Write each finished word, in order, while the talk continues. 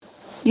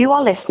You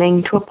are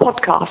listening to a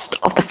podcast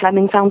of the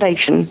Fleming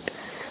Foundation.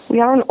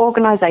 We are an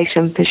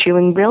organisation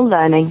pursuing real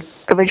learning,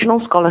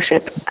 original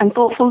scholarship, and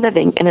thoughtful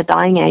living in a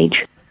dying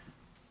age.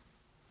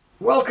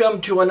 Welcome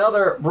to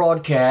another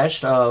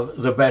broadcast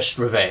of The Best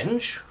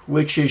Revenge,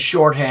 which is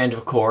shorthand,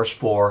 of course,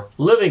 for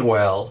living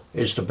well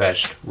is the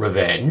best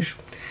revenge.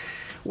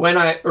 When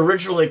I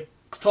originally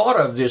thought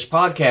of this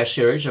podcast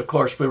series, of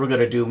course, we were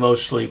going to do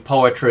mostly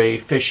poetry,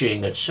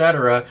 fishing,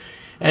 etc.,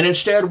 and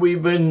instead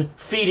we've been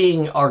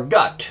feeding our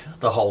gut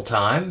the whole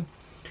time,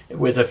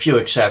 with a few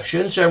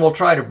exceptions, and we'll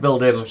try to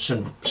build in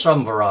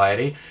some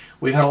variety.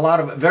 We've had a lot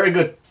of very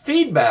good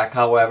feedback,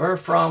 however,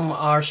 from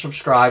our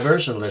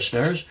subscribers and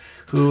listeners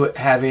who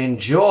have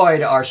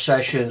enjoyed our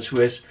sessions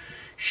with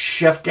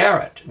Chef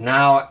Garrett,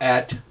 now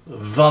at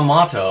The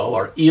Motto,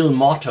 or Il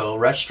Motto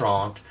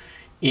restaurant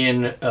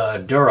in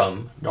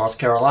Durham, North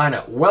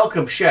Carolina.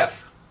 Welcome,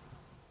 Chef.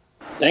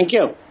 Thank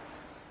you.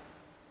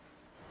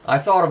 I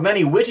thought of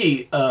many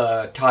witty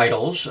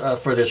titles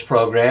for this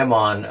program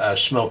on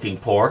smoking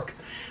pork,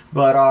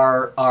 but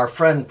our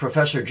friend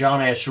Professor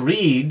John S.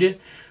 Reed,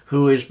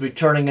 who is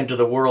turning into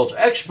the world's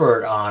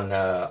expert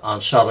on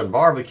Southern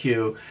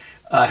barbecue,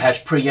 has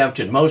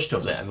preempted most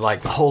of them,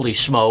 like the holy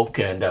smoke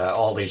and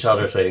all these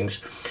other things.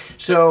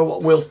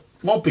 So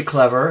won't be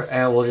clever,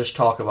 and we'll just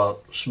talk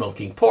about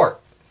smoking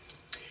pork.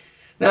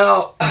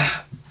 Now,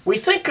 we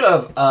think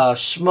of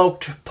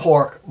smoked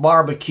pork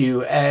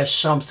barbecue as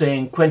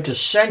something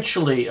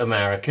quintessentially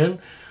American,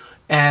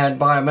 and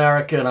by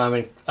American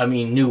I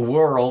mean New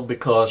World,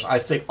 because I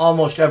think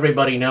almost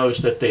everybody knows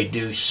that they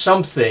do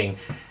something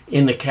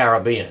in the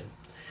Caribbean.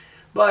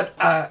 But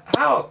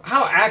how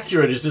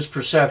accurate is this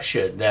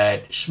perception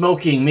that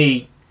smoking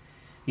meat,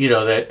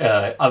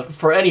 that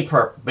for any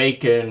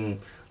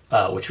bacon,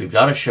 which we've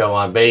done a show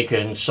on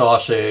bacon,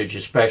 sausage,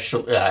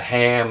 especially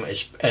ham,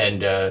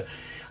 and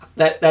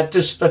that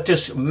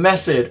this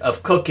method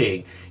of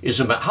cooking is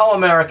how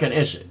American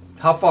is it?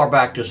 How far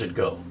back does it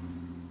go?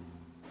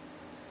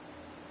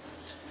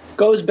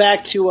 Goes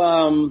back to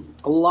a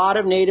lot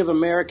of Native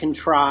American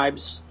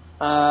tribes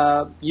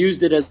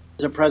used it as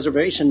a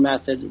preservation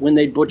method when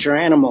they butcher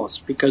animals,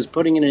 because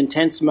putting an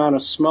intense amount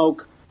of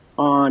smoke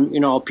on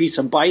a piece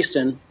of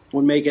bison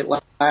would make it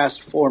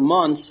last 4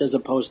 months as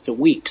opposed to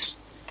weeks.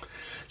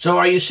 So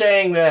are you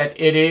saying that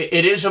it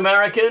is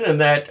American,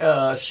 and that,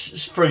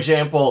 for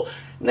example,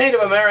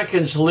 Native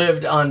Americans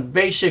lived on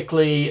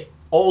basically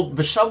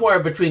somewhere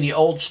between the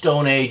old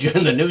Stone Age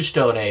and the new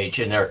Stone Age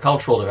in their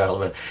cultural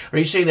development? Are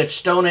you saying that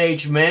Stone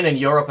Age men in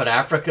Europe and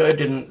Africa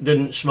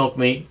didn't smoke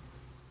meat?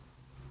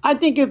 I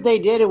think if they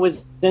did, it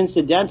was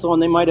incidental,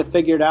 and they might have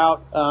figured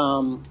out.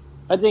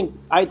 I think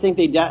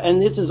they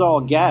and this is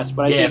all guess,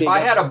 but if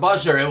I had a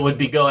buzzer, it would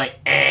be going.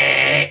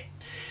 Eh.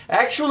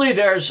 Actually,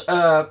 there's.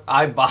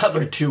 I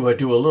bothered to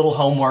do a little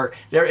homework.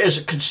 There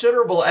is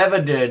considerable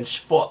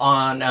evidence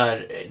on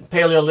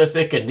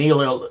Paleolithic and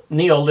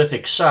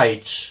Neolithic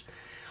sites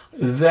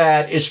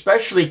that,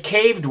 especially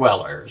cave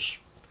dwellers,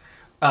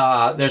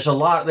 there's a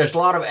lot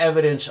of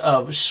evidence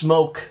of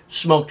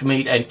smoked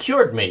meat and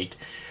cured meat.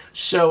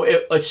 So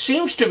it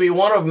seems to be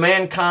one of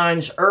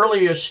mankind's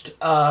earliest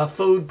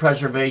food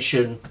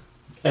preservation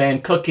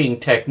and cooking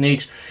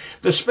techniques.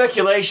 The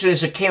speculation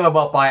is it came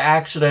about by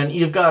accident.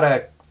 You've got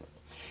a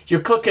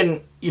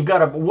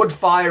wood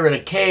fire in a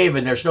cave,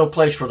 and there's no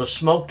place for the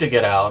smoke to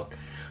get out.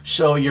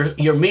 So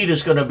your meat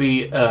is going to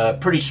be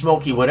pretty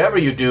smoky, whatever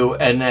you do,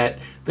 and that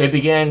they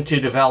began to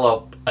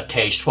develop a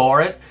taste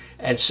for it.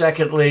 And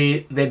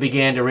secondly, they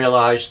began to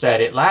realize that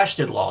it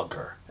lasted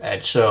longer.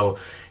 And so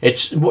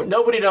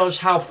nobody knows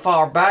how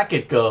far back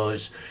it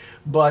goes,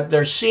 but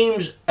there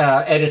seems,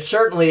 and it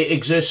certainly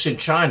exists in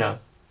China.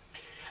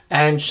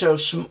 And so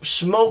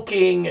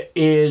smoking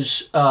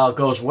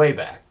goes way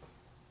back.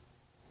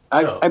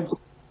 So. I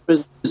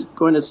was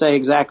going to say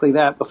exactly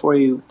that before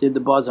you did the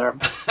buzzer.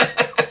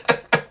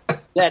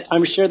 That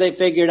I'm sure they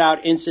figured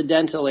out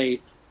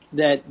incidentally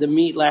that the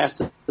meat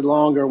lasted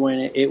longer when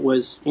it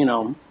was,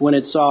 when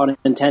it saw an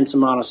intense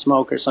amount of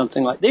smoke or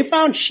something like. They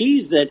found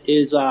cheese that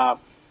is.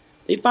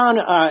 They found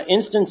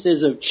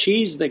instances of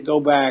cheese that go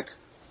back.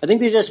 I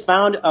think they just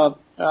found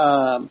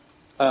what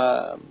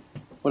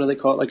do they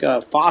call it? Like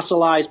a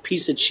fossilized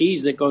piece of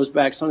cheese that goes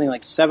back something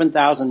like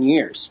 7,000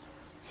 years.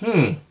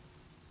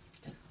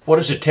 What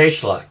does it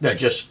taste like? No,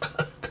 just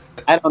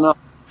I don't know.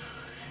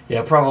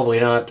 Yeah, probably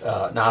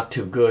not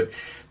too good.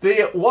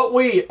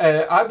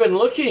 I've been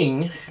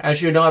looking,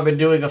 as you know, I've been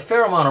doing a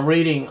fair amount of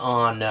reading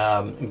on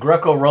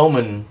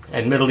Greco-Roman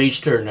and Middle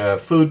Eastern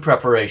food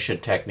preparation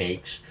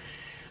techniques.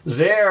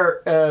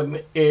 There,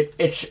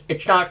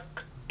 it's not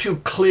too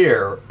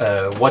clear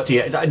what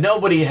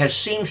nobody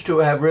seems to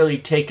have really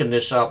taken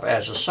this up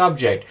as a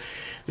subject.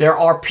 There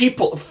are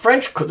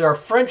French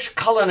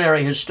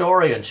culinary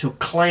historians who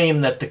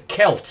claim that the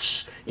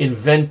Celts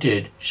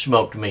invented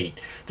smoked meat.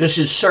 This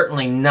is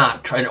certainly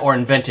not, or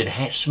invented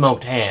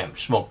smoked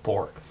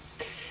pork.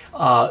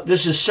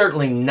 This is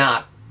certainly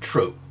not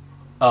true.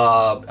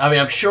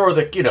 I'm sure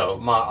that,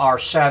 our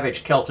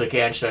savage Celtic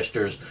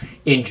ancestors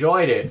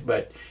enjoyed it,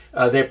 but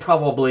they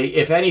probably,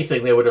 if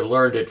anything, they would have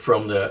learned it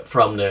from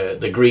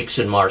the Greeks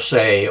in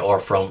Marseille or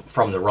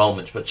from the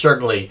Romans. But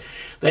certainly,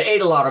 they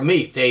ate a lot of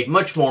meat. They ate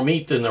much more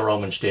meat than the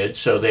Romans did,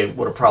 so they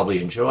would have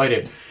probably enjoyed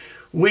it.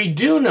 We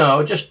do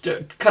know, just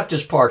to cut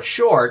this part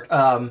short,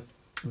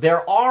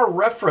 there are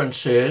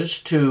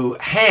references to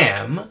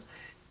ham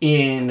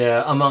in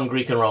among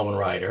Greek and Roman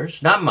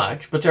writers. Not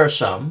much, but there are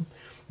some.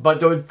 But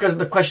because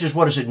the question is,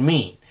 what does it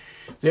mean?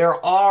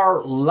 There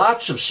are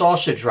lots of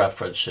sausage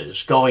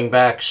references going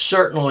back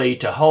certainly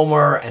to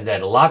Homer and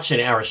then lots in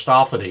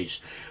Aristophanes.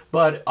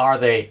 But are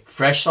they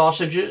fresh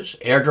sausages,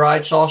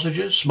 air-dried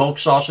sausages, smoked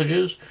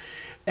sausages?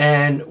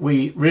 And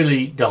we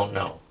really don't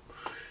know.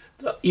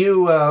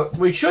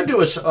 We should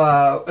do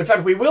in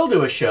fact, we will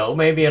do a show,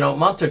 maybe in a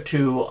month or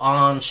two,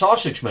 on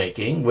sausage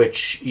making,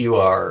 which you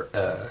are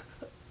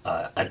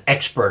an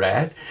expert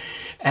at.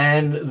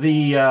 And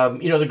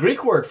the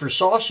Greek word for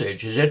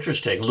sausage is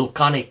interesting,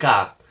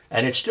 loukanika,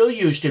 and it's still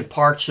used in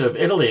parts of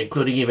Italy,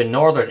 including even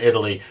northern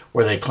Italy,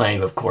 where they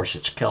claim, of course,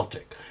 it's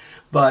Celtic.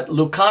 But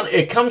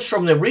it comes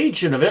from the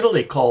region of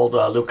Italy called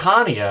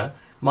Lucania,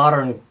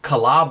 modern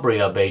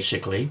Calabria,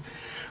 basically.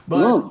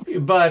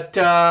 But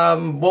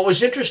what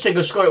was interesting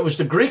was it was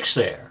the Greeks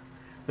there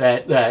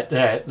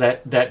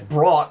that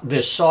brought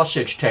this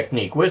sausage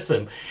technique with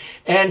them,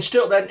 and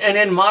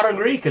in modern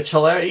Greek, it's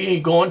hilarious.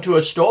 You go into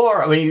a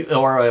store,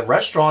 or a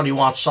restaurant, you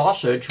want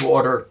sausage, you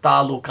order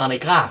ta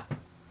loukanika.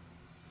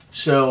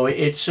 So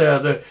it's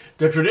the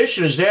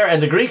tradition is there,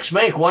 and the Greeks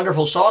make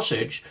wonderful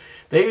sausage.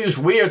 They use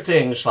weird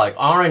things like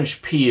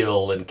orange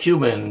peel and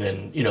cumin,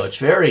 and it's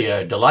very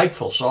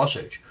delightful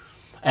sausage,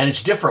 and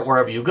it's different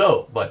wherever you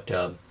go. But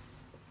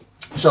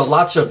so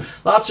lots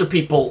of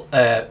people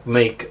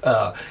make.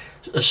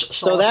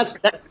 So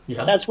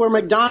that's where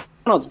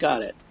McDonald's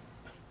got it.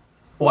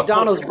 What?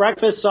 McDonald's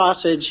breakfast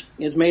sausage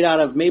is made out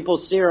of maple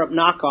syrup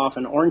knockoff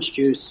and orange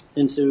juice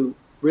into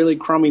really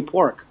crummy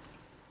pork.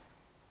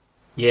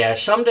 Yeah,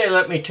 someday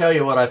let me tell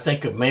you what I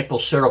think of maple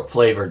syrup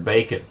flavored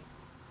bacon.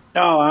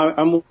 Oh,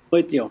 I'm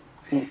with you.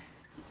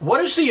 What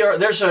is the herb?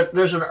 There's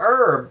an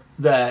herb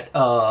that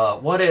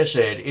what is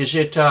it? Is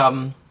it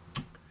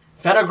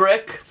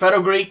fenugreek?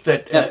 Fenugreek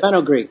that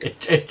fenugreek.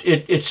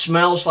 It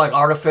smells like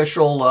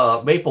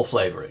artificial maple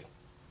flavoring.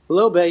 A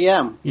little bit,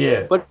 yeah.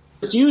 Yeah, but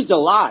it's used a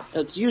lot.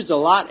 It's used a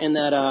lot in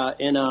that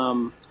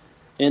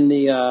in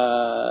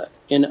the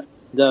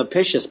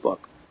Piscius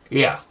book.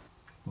 Yeah.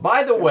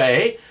 By the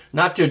way,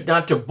 not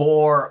to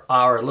bore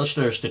our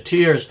listeners to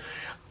tears,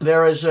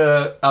 there is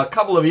a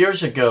couple of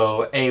years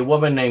ago, a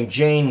woman named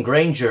Jane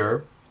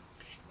Granger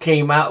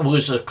came out, who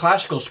was a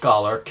classical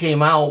scholar,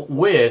 came out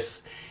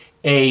with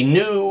a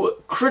new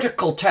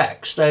critical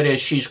text. That is,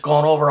 she's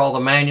gone over all the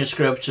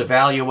manuscripts,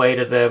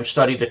 evaluated them,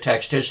 studied the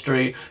text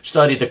history,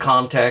 studied the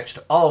context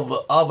of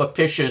a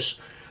Piscius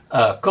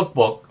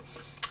cookbook.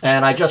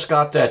 And I just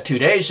got that 2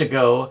 days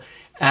ago,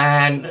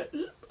 and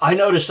I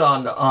noticed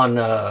on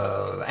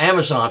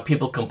Amazon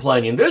people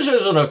complaining, this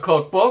isn't a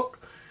cookbook.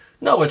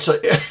 No, it's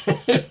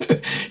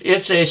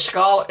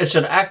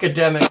an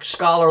academic,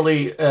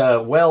 scholarly,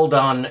 well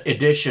done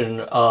edition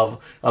of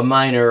a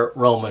minor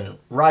Roman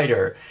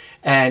writer.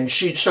 And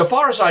she, so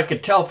far as I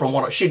could tell from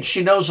what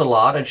she knows a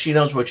lot, and she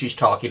knows what she's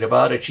talking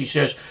about. And she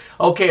says,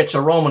 okay, it's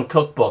a Roman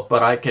cookbook,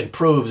 but I can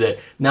prove that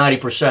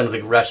 90% of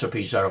the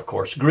recipes are, of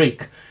course,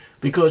 Greek,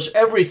 because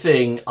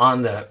everything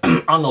on the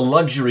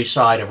luxury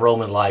side of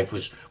Roman life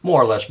was more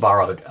or less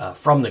borrowed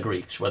from the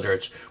Greeks, whether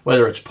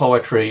it's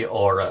poetry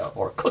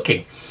or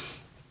cooking.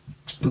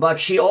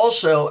 But she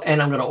also,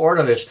 and I'm going to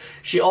order this,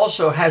 she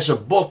also has a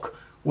book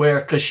where,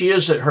 because she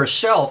is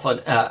herself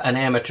an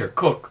amateur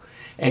cook,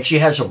 and she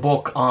has a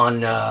book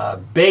on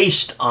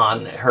based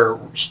on her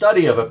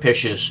study of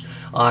Apicius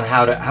on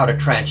how to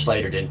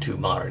translate it into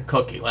modern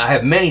cooking. I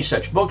have many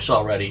such books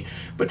already,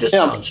 but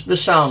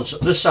this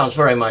sounds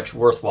very much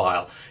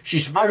worthwhile.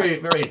 She's very,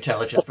 very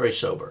intelligent, very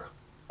sober.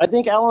 I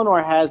think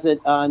Eleanor has it,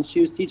 and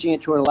she was teaching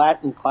it to her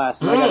Latin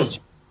class. And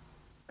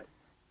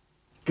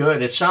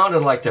Good. It sounded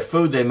like the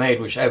food they made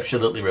was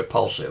absolutely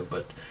repulsive,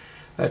 but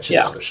that's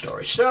another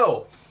story.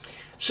 So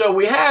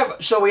we have,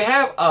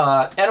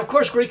 and of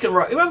course Greek and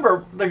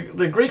remember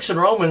the Greeks and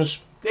Romans,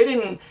 they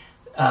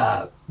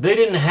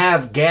didn't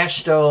have gas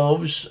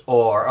stoves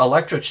or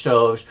electric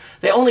stoves.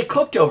 They only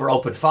cooked over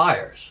open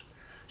fires.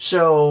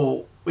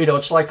 So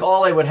it's like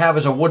all they would have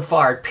is a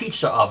wood-fired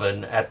pizza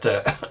oven at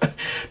the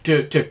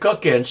to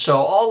cook in. So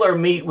all their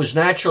meat was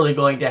naturally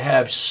going to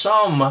have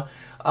some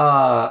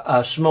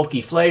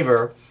smoky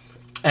flavor,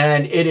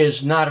 and it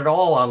is not at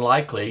all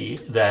unlikely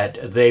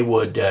that they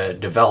would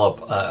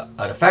develop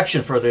an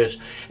affection for this.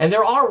 And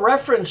there are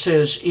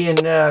references in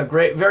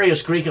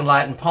various Greek and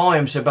Latin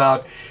poems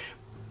about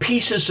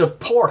pieces of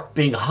pork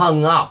being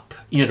hung up,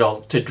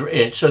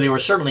 so they were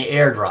certainly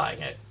air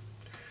drying it.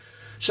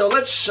 So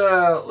let's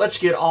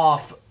get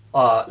off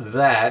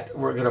that.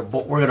 We're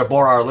gonna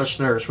bore our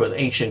listeners with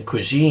ancient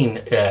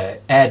cuisine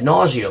ad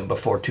nauseum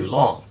before too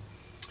long.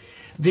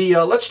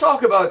 Let's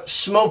talk about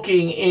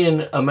smoking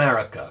in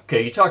America.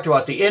 Okay, you talked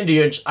about the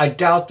Indians. I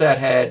doubt that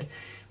had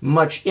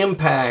much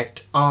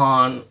impact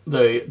on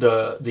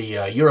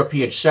the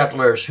European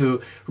settlers,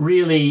 who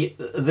really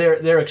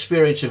their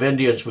experience of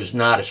Indians was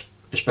not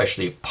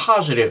especially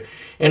positive.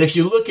 And if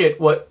you look at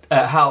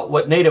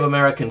what Native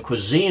American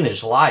cuisine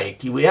is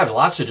like, we have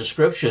lots of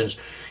descriptions.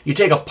 You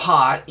take a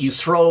pot, you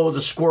throw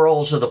the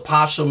squirrels or the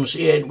possums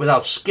in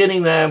without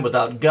skinning them,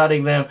 without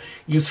gutting them.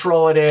 You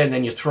throw it in,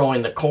 then you throw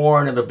in the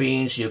corn and the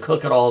beans, you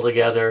cook it all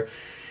together.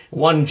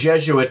 One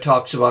Jesuit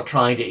talks about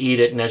trying to eat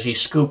it, and as he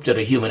scooped it,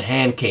 a human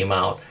hand came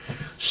out.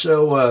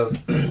 So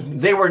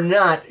they were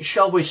not,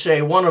 shall we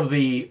say, one of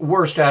the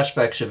worst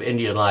aspects of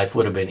Indian life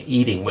would have been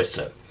eating with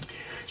them.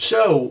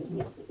 So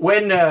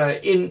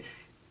when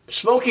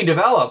smoking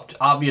developed,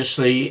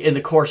 obviously, in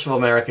the course of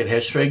American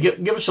history,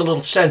 give us a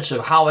little sense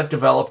of how it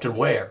developed and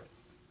where.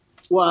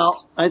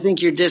 Well, I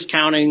think you're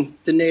discounting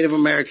the Native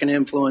American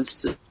influence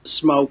to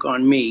smoke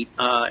on meat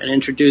and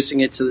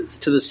introducing it to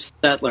the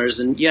settlers.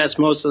 And yes,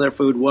 most of their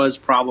food was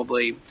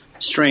probably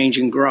strange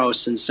and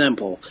gross and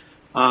simple.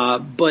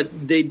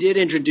 But they did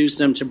introduce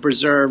them to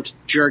preserved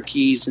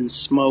jerkies and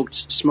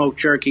smoked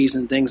jerkies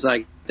and things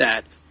like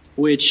that,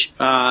 which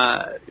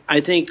I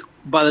think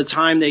by the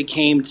time they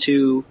came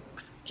to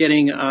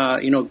getting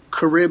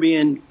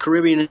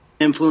Caribbean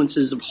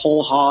influences of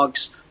whole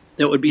hogs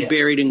that would be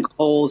buried in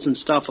coals and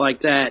stuff like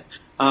that,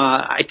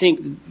 I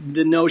think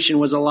the notion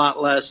was a lot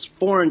less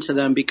foreign to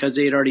them because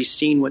they had already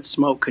seen what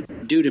smoke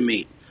could do to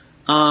meat.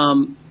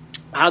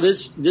 How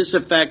this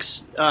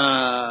affects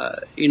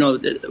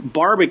the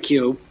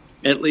barbecue,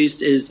 at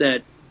least, is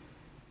that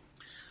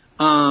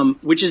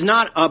which is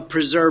not a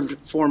preserved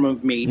form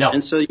of meat. No.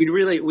 And so we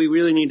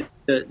really need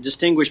to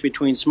distinguish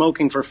between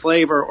smoking for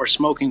flavor or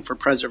smoking for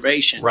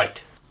preservation.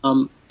 Right.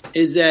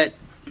 Is that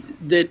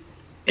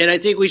and I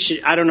think we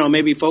should, I don't know,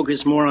 maybe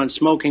focus more on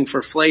smoking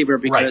for flavor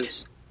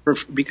because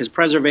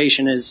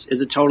preservation is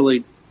a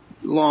totally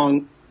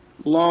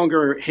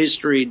longer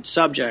history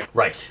subject.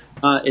 Right.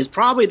 Is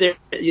probably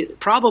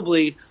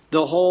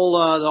the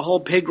whole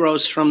pig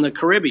roast from the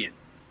Caribbean.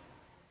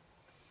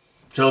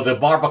 So the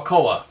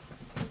barbacoa.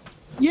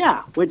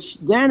 Yeah, which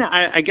then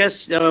I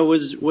guess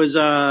was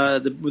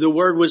the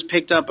word was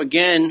picked up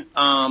again.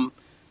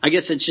 I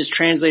guess it's just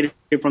translated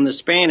from the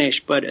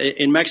Spanish, but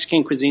in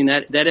Mexican cuisine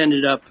that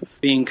ended up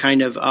being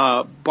kind of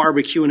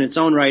barbecue in its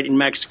own right in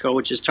Mexico,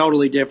 which is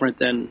totally different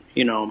than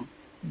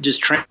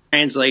just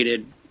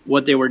translated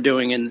what they were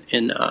doing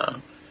in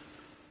the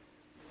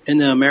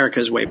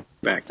Americas way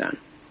back then.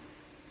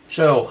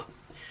 So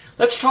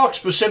let's talk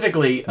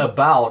specifically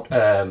about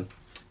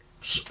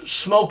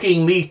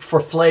smoking meat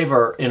for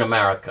flavor in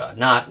America,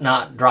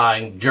 not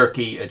drying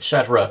jerky,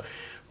 etc.,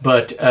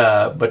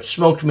 but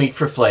smoked meat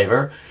for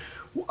flavor,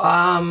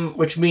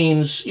 which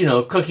means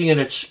cooking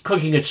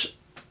it.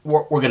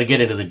 We're going to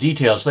get into the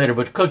details later,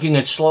 but cooking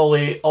it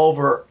slowly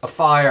over a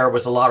fire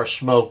with a lot of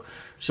smoke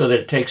so that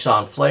it takes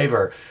on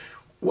flavor.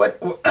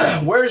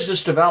 Where does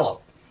this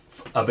develop?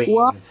 I mean,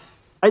 well,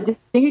 I think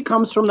it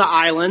comes from the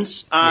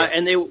islands,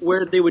 and they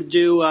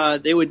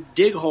would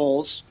dig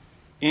holes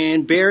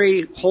and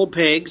bury whole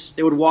pigs.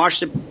 They would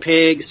wash the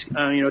pigs,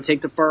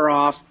 take the fur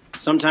off.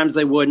 Sometimes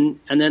they wouldn't,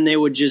 and then they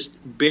would just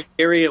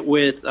bury it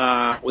with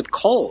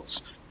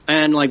coals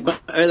and like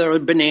there were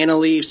banana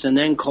leaves and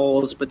then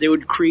coals. But they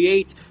would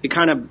create a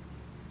kind of,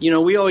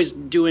 we always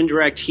do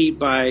indirect heat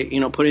by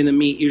putting the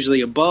meat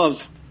usually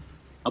above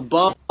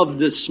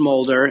the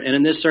smolder, and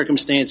in this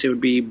circumstance it would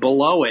be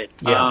below it.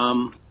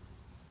 Yeah.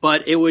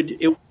 But it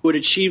would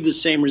achieve the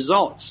same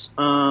results.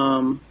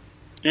 And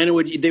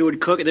they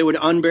would cook it. They would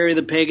unbury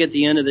the pig at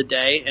the end of the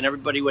day, and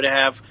everybody would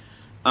have.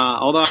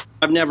 Although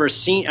I've never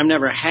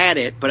had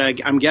it, but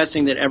I'm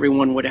guessing that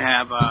everyone would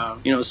have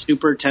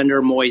super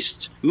tender,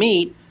 moist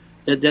meat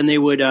that then they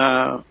would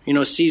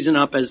season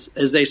up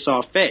as they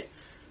saw fit.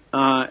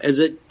 As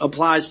it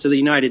applies to the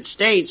United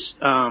States,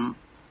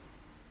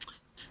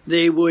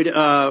 they would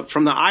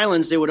from the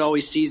islands they would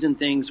always season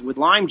things with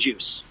lime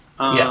juice.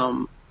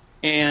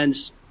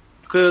 And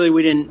clearly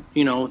we didn't,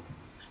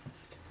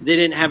 they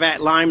didn't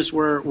have limes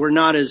were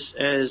not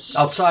as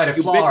outside of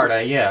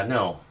Florida,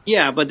 no.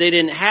 Yeah, but they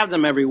didn't have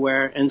them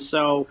everywhere, and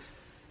so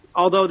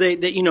although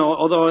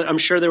although I'm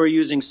sure they were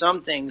using some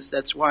things,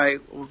 that's why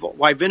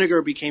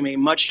vinegar became a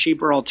much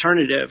cheaper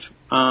alternative,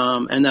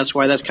 and that's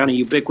why that's kind of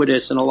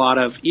ubiquitous in a lot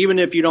of, even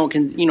if you don't,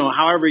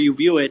 however you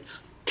view it.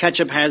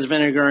 Ketchup has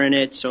vinegar in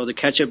it, so the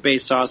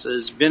ketchup-based sauce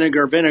is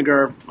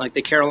vinegar, like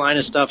the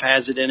Carolina stuff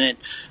has it in it.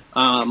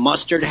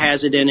 Mustard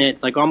has it in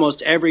it. Like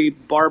almost every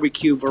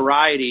barbecue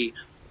variety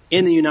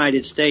in the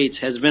United States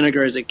has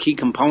vinegar as a key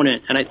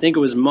component, and I think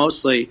it was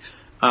mostly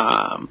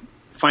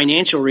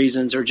financial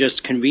reasons or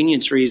just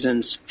convenience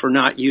reasons for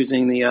not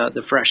using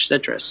the fresh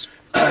citrus.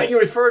 You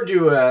referred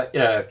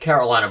to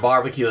Carolina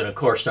barbecue, and of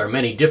course there are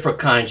many different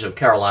kinds of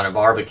Carolina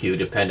barbecue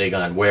depending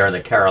on where in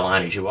the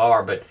Carolinas you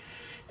are, but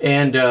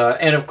and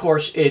of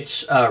course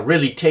it's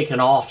really taken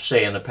off,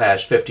 say, in the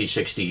past 50,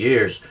 60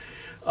 years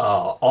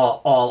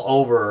all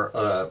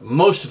over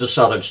most of the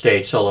southern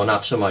states, although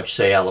not so much,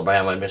 say,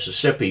 Alabama and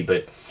Mississippi,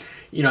 but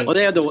well,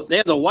 they have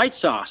the white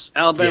sauce,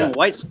 Alabama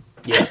white sauce.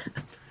 Yeah.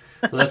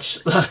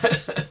 Let's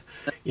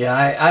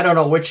Yeah, I don't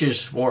know which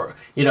is more.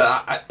 You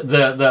know,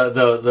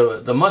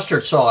 the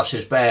mustard sauce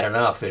is bad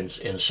enough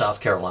in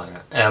South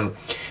Carolina.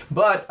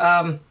 But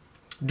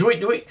do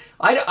we?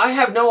 I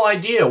have no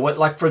idea what.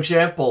 Like, for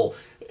example,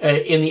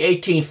 in the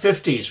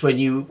 1850s,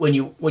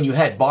 when you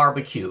had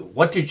barbecue,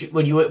 what did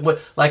you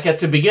like at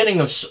the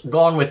beginning of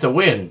Gone with the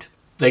Wind?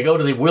 They go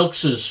to the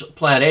Wilkes's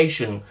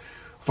plantation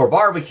for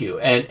barbecue,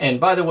 and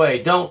by the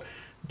way, don't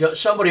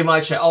somebody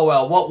might say, oh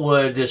well, what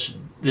would this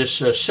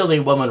silly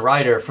woman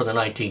writer from the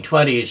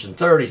 1920s and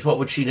 30s, what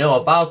would she know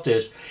about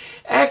this?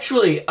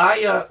 Actually,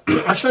 I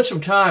spent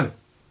some time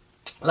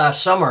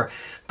last summer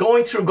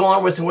going through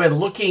Gone with the Wind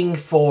looking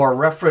for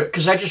reference,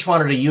 because I just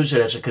wanted to use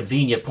it as a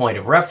convenient point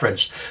of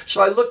reference.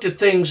 So I looked at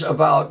things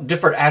about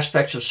different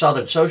aspects of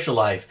Southern social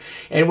life.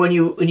 And when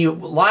you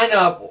line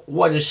up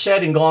what is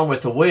said in Gone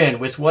with the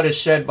Wind with what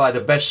is said by the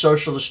best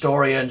social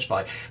historians,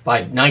 by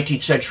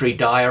 19th century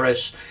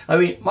diarists, I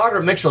mean,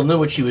 Margaret Mitchell knew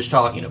what she was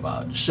talking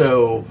about.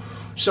 So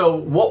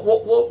what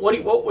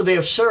would they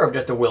have served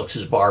at the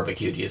Wilkes's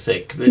barbecue, do you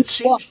think? It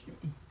seems...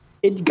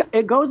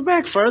 It goes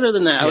back further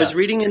than that. Yeah. I was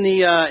reading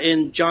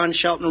in John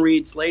Shelton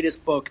Reed's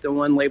latest book, the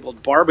one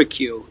labeled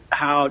Barbecue,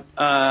 how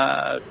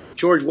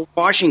George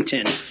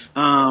Washington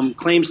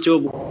claims to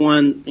have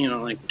won,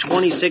 like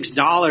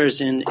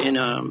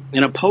 $26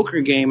 in a poker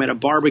game at a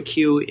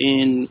barbecue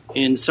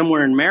in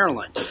somewhere in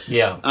Maryland.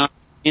 Yeah.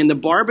 And the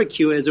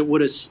barbecue, as it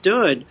would have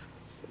stood,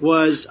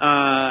 was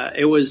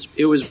it was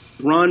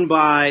run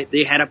by,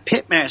 they had a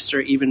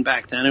pitmaster even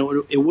back then.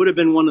 It would have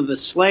been one of the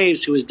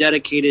slaves who was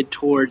dedicated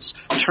towards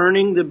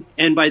turning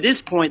and by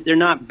this point they're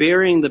not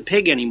burying the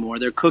pig anymore.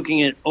 They're cooking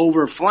it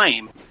over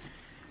flame.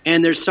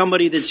 And there's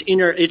somebody that's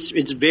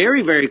it's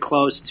very, very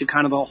close to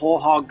kind of the whole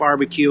hog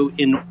barbecue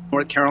in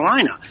North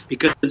Carolina,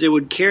 because they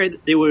would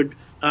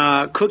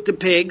cook the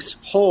pigs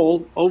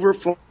whole over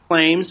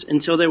flames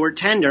until they were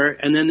tender,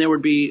 and then they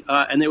would be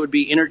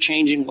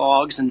interchanging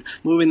logs and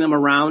moving them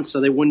around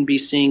so they wouldn't be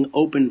seeing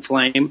open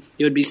flame.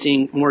 You would be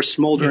seeing more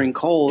smoldering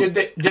coals.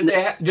 Did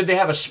they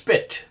have a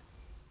spit?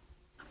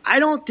 I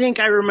don't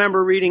think I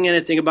remember reading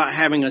anything about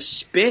having a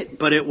spit,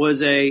 but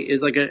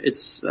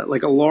it's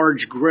like a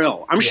large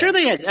grill. I'm sure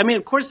they had. I mean,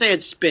 of course they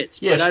had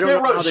spits. Yeah, but I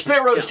don't know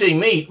spit roasting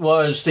meat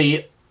was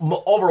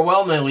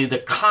overwhelmingly the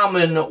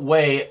common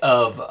way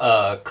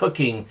of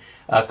cooking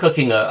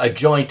a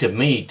joint of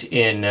meat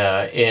in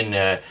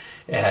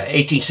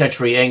 18th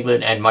century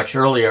England and much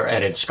earlier,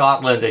 and in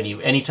Scotland. And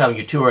anytime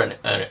you tour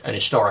an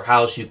historic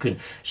house, you can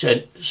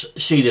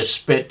see this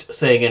spit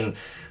thing.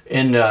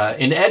 In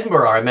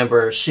Edinburgh, I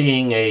remember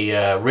seeing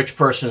a rich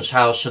person's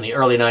house in the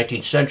early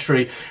 19th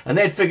century, and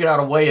they'd figured out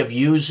a way of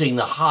using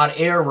the hot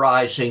air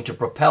rising to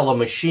propel a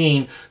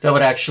machine that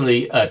would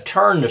actually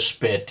turn the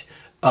spit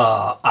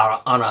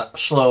on a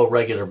slow,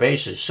 regular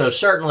basis. So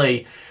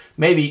certainly,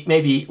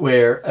 maybe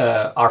where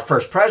our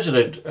first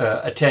president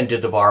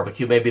attended the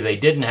barbecue, maybe they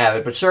didn't have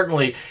it, but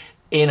certainly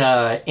in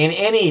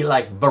any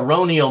like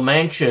baronial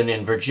mansion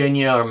in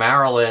Virginia or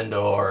Maryland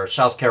or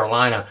South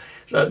Carolina,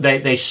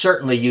 they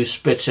certainly use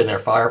spits in their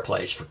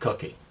fireplace for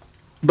cooking.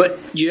 But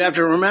you have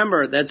to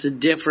remember that's the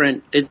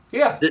difference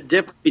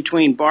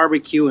between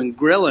barbecue and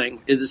grilling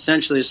is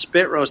essentially a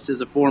spit roast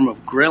is a form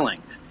of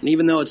grilling. And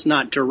even though it's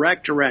not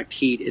direct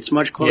heat, it's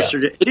much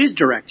closer to it is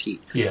direct heat.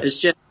 Yeah. It's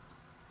just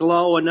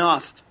slow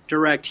enough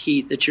direct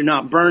heat that you're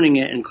not burning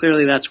it, and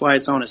clearly that's why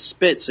it's on a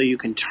spit so you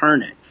can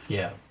turn it.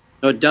 Yeah.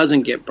 So it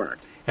doesn't get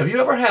burnt. Have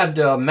you ever had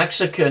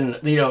Mexican,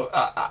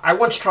 I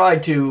once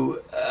tried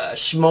to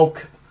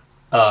smoke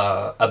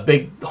a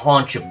big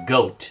haunch of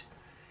goat,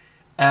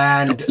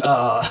 and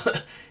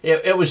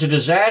it was a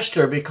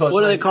disaster because...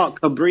 What do they call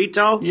it?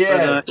 Cabrito?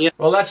 Yeah.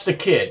 Well, that's the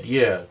kid,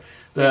 yeah.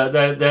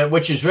 The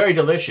which is very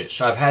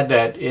delicious. I've had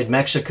that in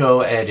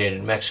Mexico and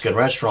in Mexican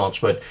restaurants,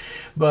 but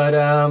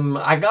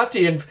I got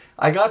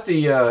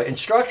the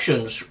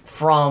instructions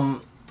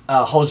from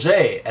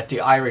Jose at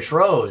the Irish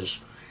Rose,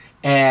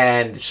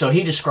 and so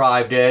he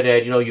described it.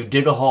 And you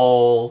dig a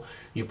hole,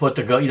 you put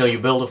the goat,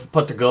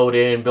 put the goat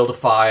in, build a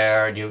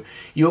fire, and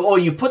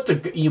you put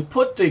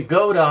the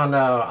goat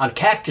on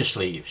cactus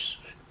leaves.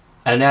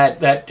 And that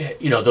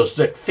those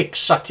thick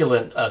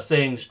succulent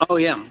things. Oh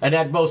yeah. And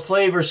that both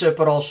flavors it,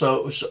 but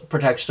also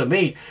protects the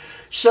meat.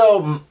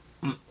 So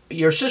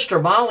your sister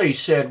Molly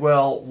said,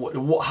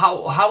 "Well,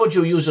 how would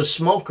you use a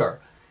smoker?"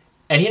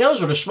 And he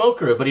knows what a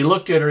smoker is, but he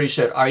looked at her. He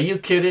said, "Are you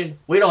kidding?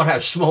 We don't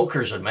have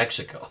smokers in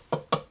Mexico."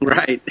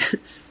 Right.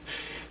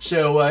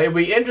 So it'd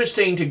be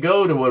interesting to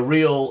go to a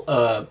real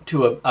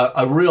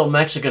a real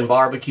Mexican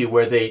barbecue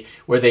where they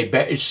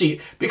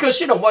see, because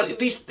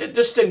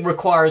this thing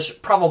requires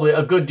probably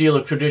a good deal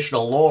of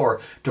traditional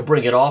lore to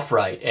bring it off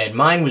right, and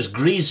mine was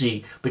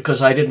greasy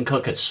because I didn't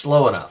cook it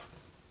slow enough.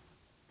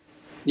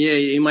 Yeah,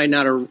 you might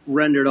not have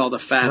rendered all the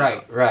fat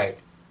out. Right.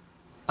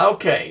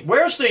 Okay,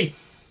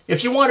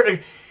 if you wanted to.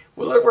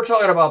 We're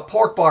talking about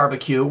pork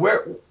barbecue.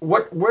 Where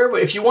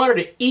if you wanted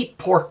to eat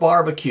pork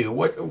barbecue,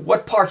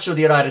 what parts of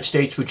the United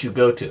States would you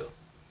go to?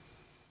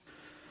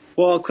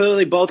 Well,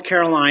 clearly both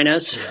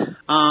Carolinas. Yeah.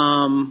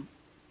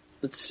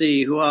 Let's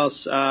see who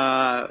else.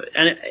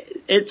 And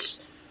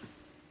it's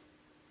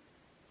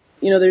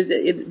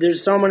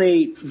there's so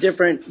many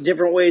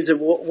different ways of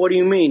what do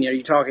you mean? Are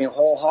you talking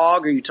whole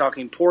hog? Are you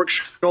talking pork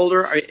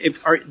shoulder?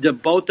 Do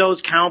both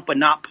those count, but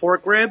not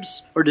pork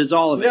ribs, or does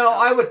all of it? No,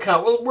 count? I would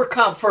count. Well, we're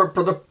count for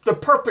the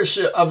purpose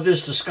of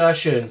this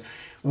discussion.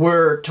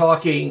 We're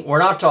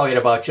not talking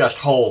about just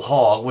whole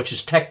hog, which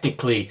is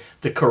technically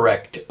the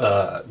correct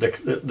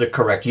the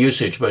correct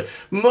usage, but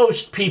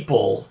most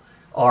people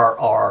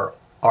are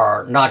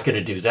not going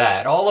to do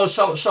that. Although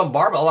a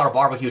lot of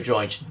barbecue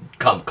joints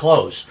come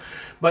close.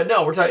 But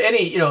no, we're talking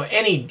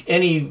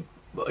any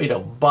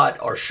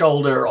butt or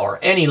shoulder or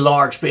any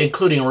large,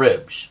 including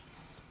ribs.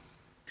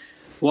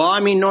 Well,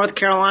 I mean, North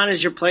Carolina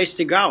is your place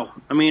to go.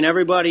 I mean,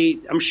 everybody,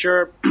 I'm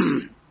sure.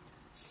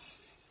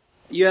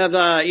 You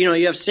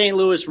have St.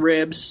 Louis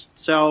ribs,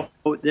 so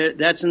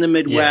that's in the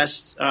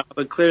Midwest. Yeah.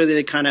 But clearly,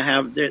 they kind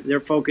of they're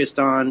focused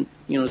on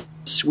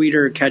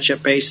sweeter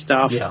ketchup-based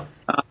stuff. Yeah.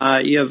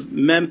 You have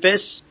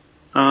Memphis.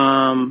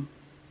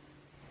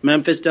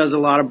 Memphis does a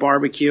lot of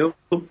barbecue,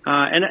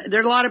 and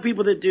there are a lot of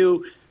people that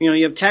do.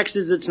 You have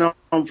Texas that's known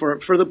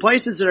for the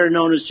places that are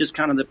known as just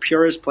kind of the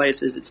purest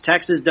places. It's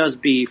Texas does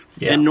beef,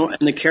 yeah. and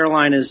the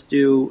Carolinas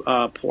do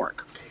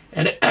pork.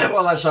 And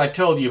well, as I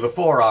told you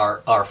before,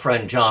 our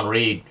friend John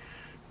Reed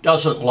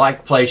doesn't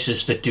like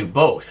places that do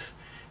both,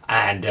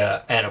 and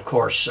of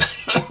course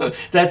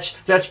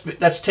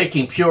that's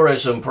taking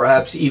purism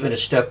perhaps even a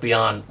step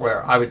beyond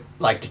where I would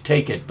like to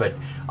take it. But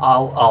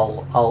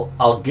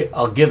I'll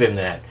give him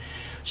that.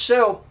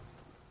 So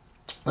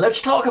let's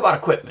talk about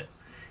equipment.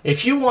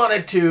 If you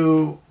wanted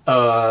to,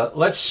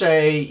 let's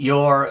say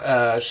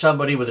you're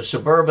somebody with a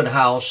suburban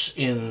house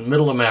in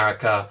Middle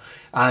America,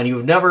 and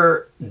you've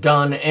never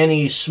done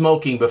any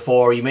smoking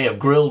before, you may have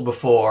grilled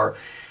before.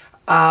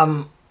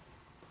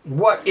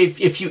 What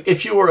if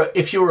you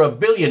were a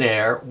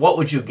billionaire? What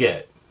would you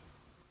get?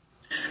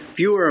 If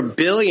you were a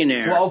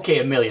billionaire, well, okay,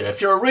 a millionaire.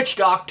 If you're a rich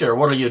doctor,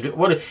 what do you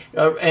do?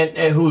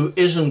 And who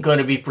isn't going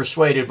to be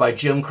persuaded by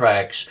gym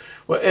cracks?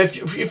 Well,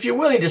 if you're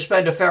willing to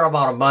spend a fair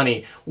amount of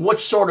money, what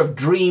sort of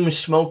dream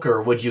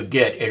smoker would you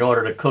get in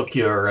order to cook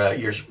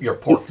your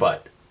pork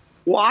butt?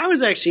 Well, I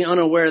was actually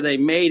unaware they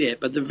made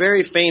it, but the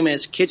very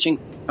famous kitchen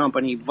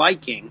company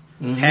Viking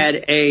mm-hmm. had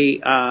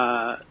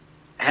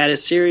a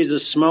series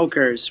of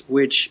smokers,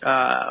 which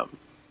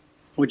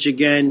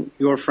again,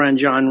 your friend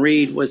John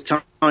Reed was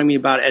telling me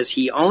about, as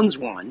he owns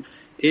one,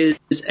 is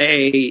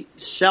a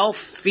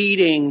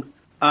self-feeding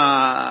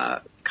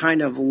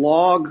kind of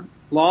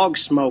log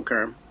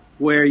smoker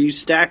where you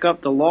stack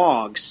up the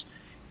logs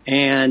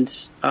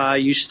and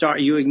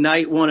you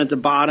ignite one at the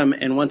bottom,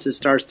 and once it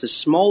starts to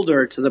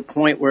smolder to the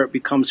point where it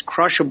becomes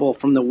crushable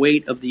from the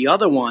weight of the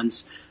other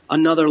ones,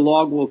 another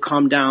log will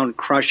come down,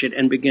 crush it,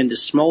 and begin to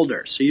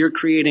smolder. So you're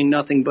creating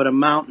nothing but a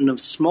mountain of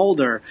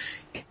smolder,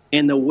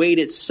 and the weight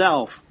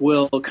itself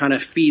will kind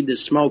of feed the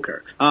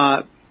smoker.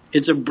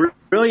 It's a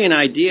brilliant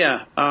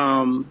idea,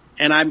 and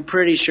I'm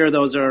pretty sure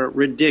those are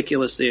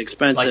ridiculously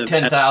expensive.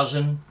 Like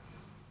 $10,000?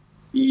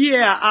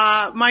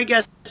 Yeah, my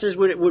guess is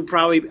would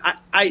probably.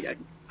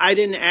 I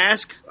didn't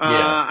ask.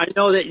 I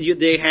know that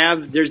they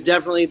have. There's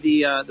definitely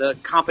the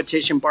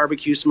competition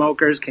barbecue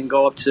smokers can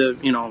go up to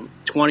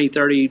 20,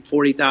 30,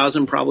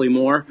 40,000, probably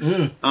more.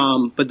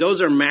 But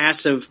those are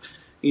massive,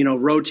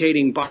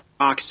 rotating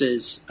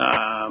boxes.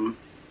 And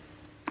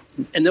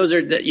those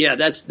are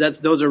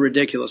those are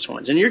ridiculous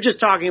ones. And you're just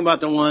talking about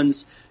the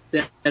ones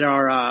that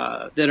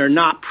are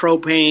not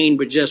propane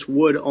but just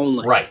wood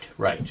only. Right.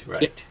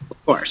 Yeah,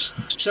 of course.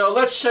 So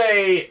let's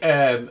say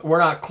we're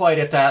not quite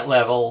at that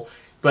level.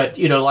 But,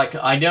 like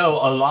I know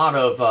a lot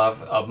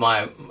of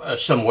my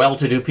some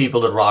well-to-do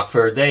people at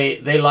Rockford, they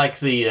like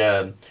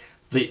the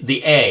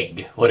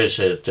egg. What is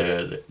it?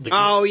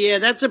 Oh, yeah,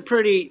 that's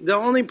the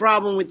only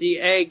problem with the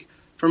egg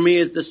for me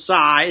is the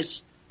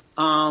size,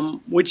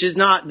 which is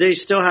not, they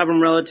still have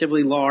them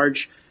relatively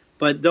large,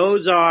 but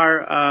those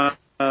are,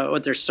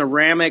 they're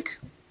ceramic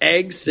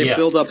eggs. They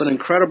build up an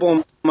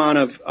incredible amount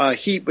of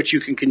heat, but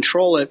you can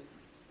control it.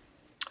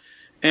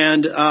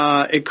 And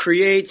it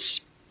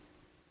creates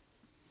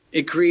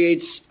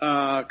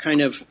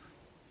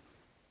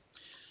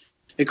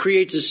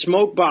a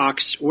smoke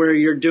box where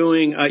you're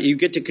doing you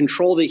get to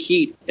control the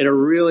heat at a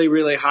really,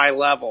 really high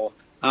level,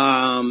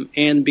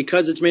 and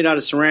because it's made out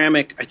of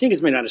ceramic, I think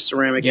it's made out of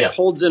ceramic, it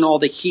holds in all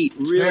the heat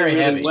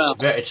really well.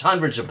 It's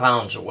hundreds of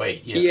pounds of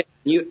weight. Yeah,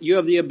 you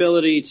have the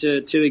ability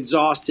to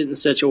exhaust it in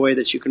such a way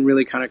that you can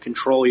really kind of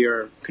control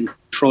your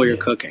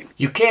cooking.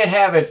 You can't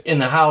have it in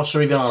the house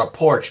or even on a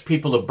porch.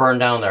 People have burned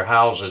down their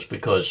houses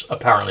because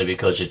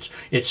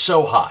it's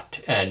so hot.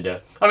 And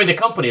the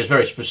company is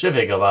very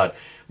specific about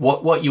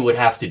what you would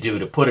have to do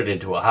to put it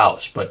into a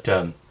house, but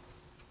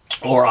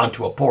or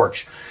onto a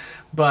porch.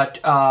 But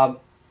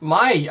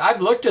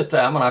I've looked at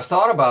them and I've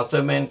thought about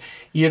them, and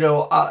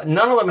none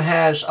of them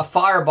has a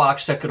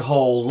firebox that could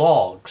hold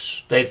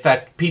logs. In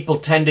fact, people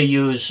tend to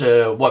use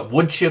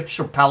wood chips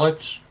or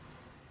pellets.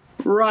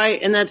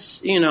 Right, and that's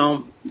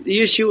the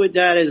issue with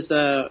that is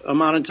the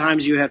amount of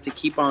times you have to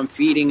keep on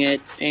feeding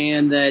it,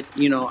 and that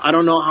I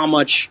don't know how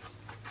much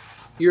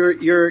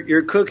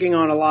you're cooking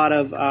on a lot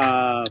of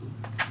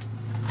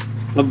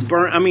of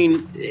burn. I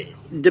mean,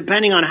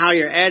 depending on how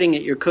you're adding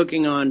it, you're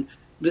cooking on.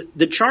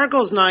 The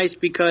charcoal's nice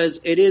because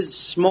it is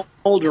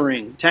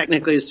smoldering,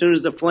 technically, as soon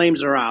as the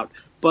flames are out.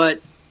 But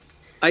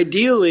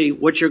ideally,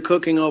 what you're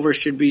cooking over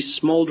should be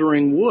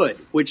smoldering wood,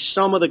 which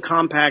some of the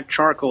compact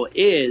charcoal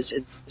is.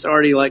 It's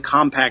already like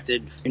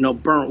compacted,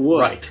 burnt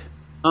wood.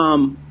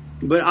 Right.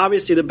 But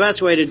obviously, the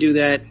best way to do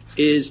that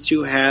is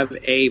to have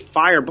a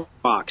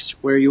firebox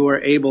where you are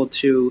able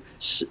to,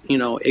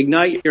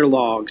 ignite your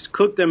logs,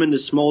 cook them into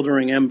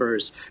smoldering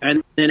embers,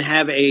 and then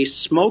have a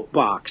smoke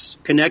box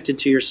connected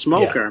to your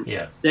smoker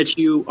that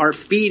you are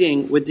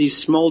feeding with these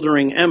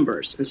smoldering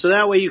embers. And so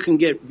that way you can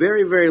get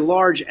very, very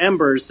large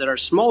embers that are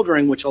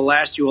smoldering, which will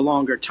last you a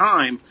longer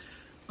time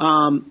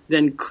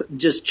than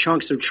just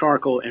chunks of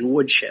charcoal and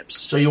wood chips.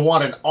 So you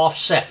want an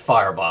offset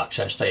firebox,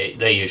 as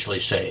they usually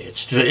say.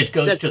 It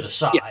goes to the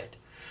side.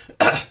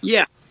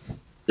 Yeah.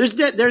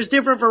 There's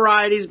different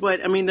varieties,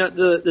 but I mean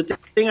the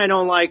thing I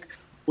don't like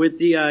with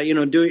the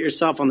do it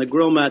yourself on the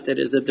grill method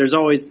is that there's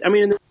always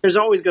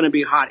going to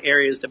be hot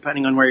areas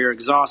depending on where your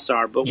exhausts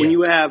are. But when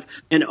you have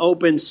an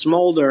open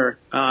smolder,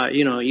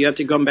 you have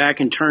to come back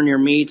and turn your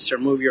meats or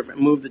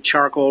move the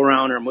charcoal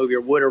around or move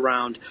your wood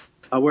around.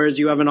 Whereas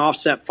you have an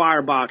offset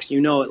firebox,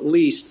 at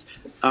least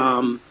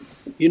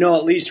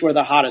where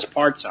the hottest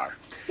parts are.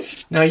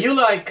 Now you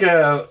like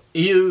down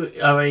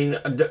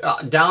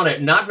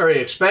at not very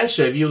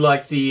expensive. You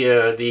like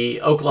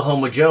the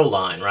Oklahoma Joe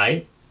line,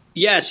 right?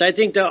 Yes, I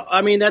think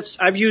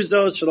I've used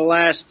those for the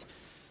last.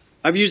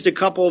 I've used a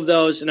couple of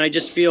those, and I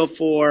just feel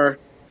for.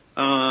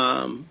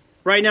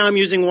 Right now, I'm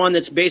using one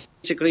that's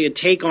basically a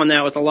take on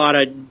that with a lot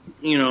of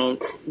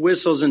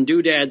whistles and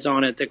doodads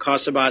on it that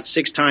costs about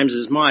 6 times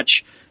as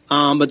much.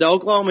 But the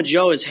Oklahoma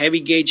Joe is heavy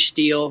gauge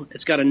steel.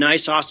 It's got a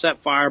nice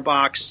offset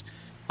firebox.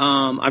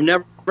 I've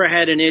never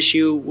had an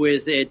issue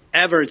with it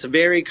ever. It's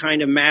very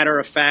kind of matter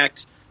of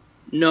fact.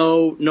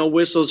 No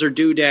whistles or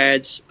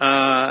doodads,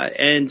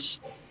 and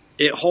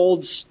it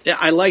holds.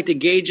 I like the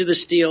gauge of the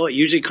steel. It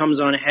usually comes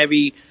on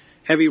heavy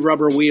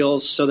rubber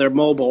wheels, so they're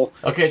mobile.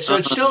 Okay, so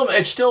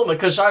it's still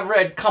because I've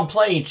read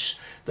complaints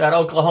that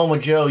Oklahoma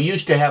Joe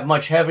used to have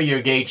much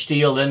heavier gauge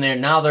steel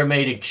than now they're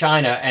made in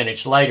China and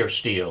it's lighter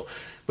steel.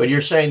 But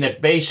you're saying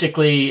that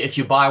basically, if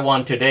you buy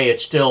one today,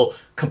 it's still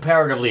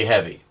comparatively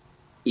heavy.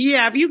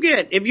 Yeah, if you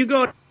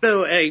go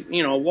to a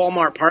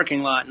Walmart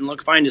parking lot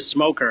and find a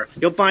smoker,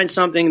 you'll find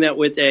something that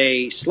with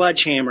a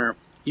sledgehammer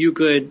you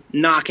could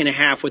knock in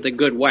half with a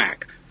good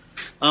whack,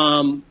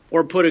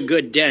 or put a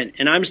good dent.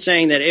 And I'm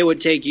saying that it would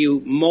take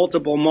you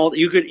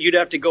you'd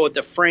have to go with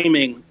the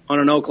framing on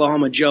an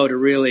Oklahoma Joe to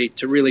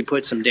really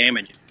put some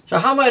damage. So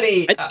how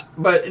many?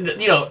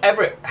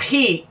 Every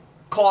heat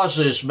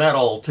causes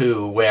metal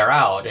to wear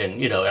out,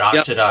 and it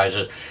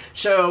oxidizes. Yep.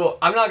 So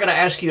I'm not going to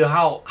ask you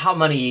how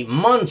many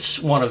months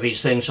one of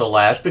these things will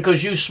last,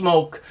 because you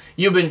smoke.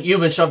 You've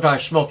been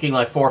sometimes smoking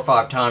like 4 or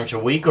 5 times a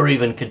week, or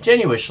even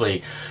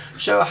continuously.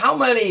 So how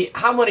many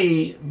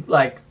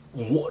like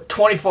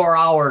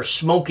 24-hour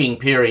smoking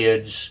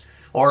periods,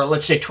 or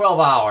let's say 12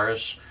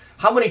 hours?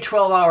 How many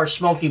 12-hour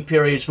smoking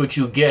periods would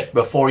you get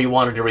before you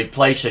wanted to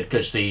replace it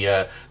because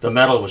the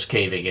metal was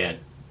caving in?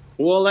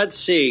 Well, let's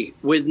see.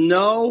 With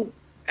no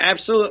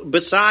absolute,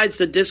 besides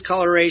the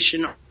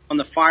discoloration on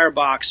the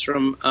firebox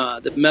from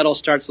the metal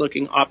starts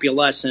looking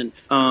opalescent,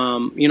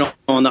 on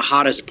the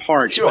hottest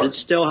parts, sure. But it's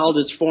still held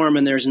its form,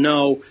 and there's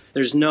no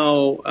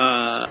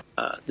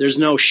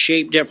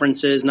shape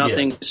differences.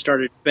 Nothing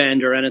started to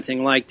bend or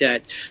anything like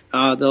that.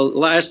 The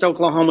last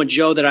Oklahoma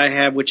Joe that I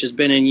have, which has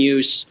been in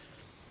use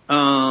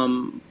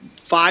 5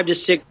 to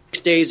 6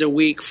 days a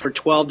week for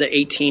 12 to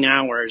 18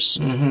 hours.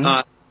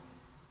 Mm-hmm.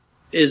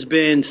 Has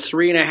been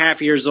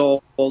 3.5 years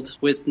old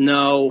with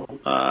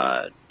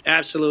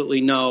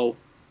absolutely no.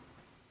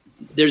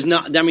 There's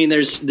not. I mean,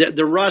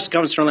 the rust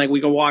comes from we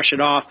can wash it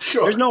off.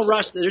 Sure. There's no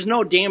rust. There's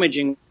no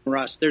damaging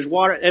rust. There's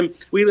water, and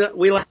we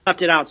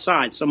left it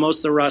outside, so most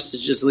of the rust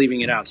is just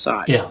leaving it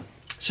outside. Yeah.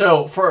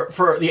 So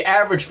for the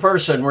average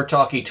person, we're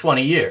talking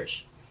 20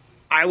 years.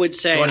 I would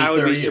say I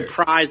would be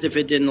surprised if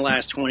it didn't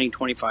last 20,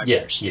 25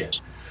 years. Yes.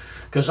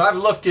 Because I've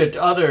looked at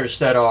others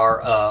that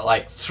are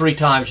like 3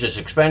 times as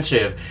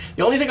expensive.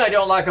 The only thing I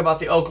don't like about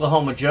the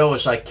Oklahoma Joe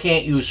is I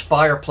can't use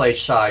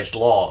fireplace-sized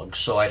logs,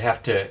 so I'd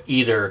have to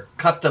either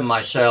cut them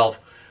myself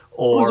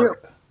or...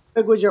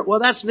 Well,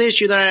 that's the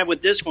issue that I have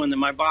with this one. That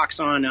my box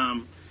on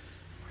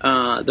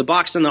the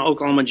box on the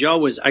Oklahoma Joe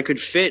was I could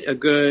fit a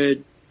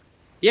good...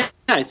 Yeah,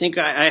 I think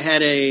I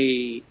had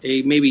a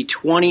maybe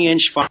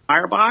 20-inch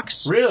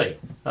firebox. Really?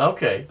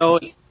 Okay. Oh.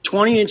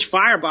 20-inch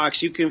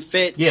firebox, you can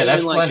fit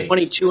that's plenty.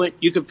 22.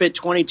 You can fit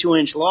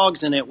 22-inch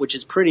logs in it, which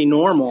is pretty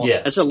normal.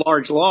 Yeah. That's a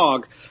large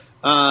log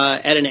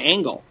at an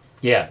angle.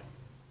 Yeah.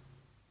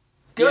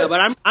 Good. Yeah,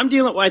 but I'm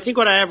dealing. I think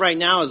what I have right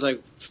now is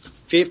like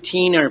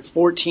 15 or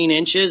 14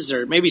 inches,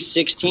 or maybe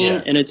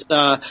 16, and it's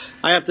I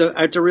have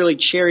to really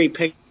cherry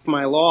pick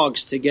my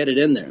logs to get it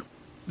in there.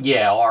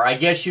 Yeah, or I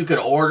guess you could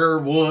order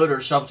wood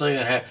or something,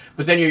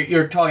 but then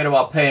you're talking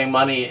about paying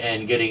money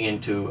and getting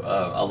into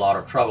a lot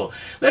of trouble.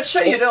 Let's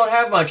say you don't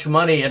have much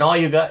money and all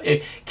you got.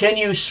 Can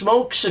you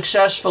smoke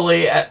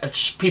successfully?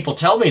 People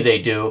tell me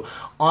they do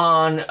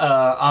on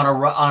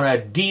a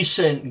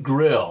decent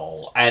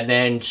grill, and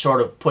then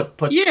sort of put.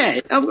 Yeah,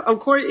 of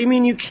course. I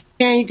mean, you can.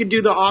 You could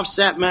do the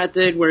offset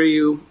method where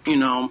you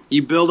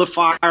build a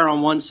fire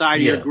on one side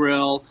of your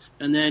grill,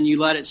 and then you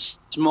let it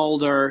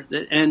smolder.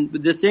 And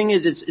the thing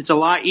is, it's a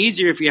lot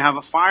easier if you have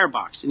a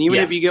firebox. And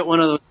even if you get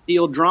one of those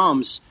steel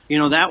drums,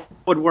 that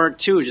would work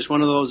too. Just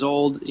one of those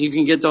old. You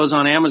can get those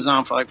on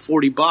Amazon for like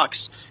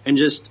 $40, and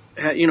just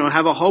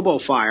have a hobo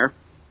fire.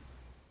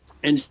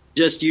 And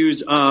just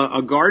use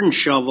a garden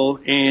shovel,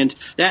 and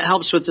that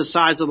helps with the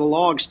size of the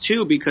logs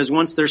too, because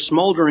once they're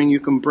smoldering, you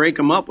can break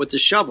them up with the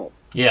shovel.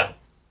 Yeah.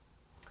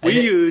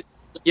 We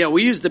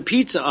use the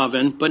pizza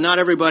oven, but not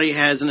everybody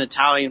has an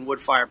Italian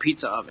wood fire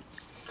pizza oven.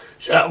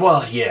 So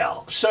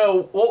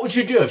what would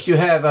you do if you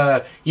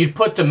have you'd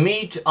put the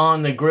meat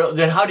on the grill?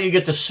 Then how do you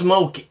get the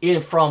smoke in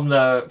from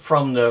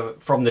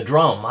the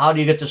drum? How do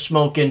you get the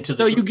smoke into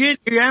the? So you get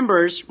your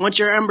embers. Once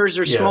your embers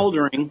are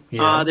smoldering,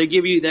 they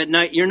give you that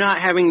night. You're not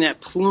having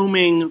that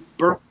pluming,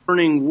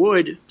 burning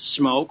wood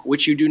smoke,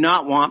 which you do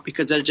not want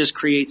because that just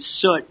creates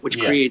soot, which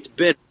creates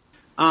bitter.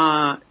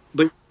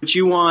 But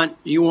you want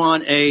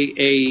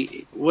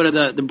a what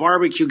are the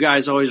barbecue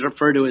guys always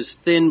refer to as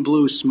thin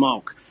blue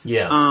smoke.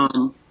 Yeah.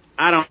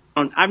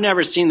 I've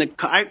never seen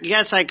I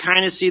guess I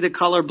kind of see the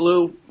color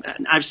blue.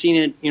 I've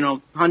seen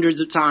it,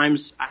 hundreds of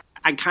times.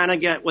 I kind of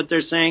get what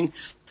they're saying.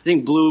 I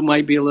think blue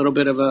might be a little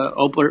bit of a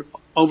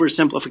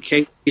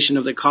oversimplification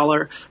of the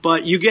color.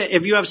 But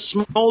if you have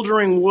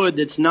smoldering wood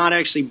that's not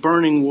actually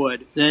burning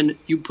wood, then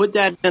you put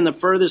that in the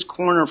furthest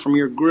corner from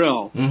your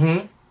grill.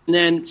 Mm-hmm. And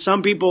then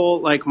some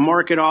people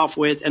mark it off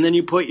with, and then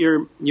you put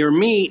your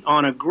meat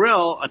on a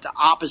grill at the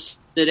opposite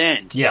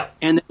end. Yeah.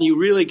 And then you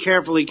really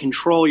carefully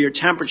control your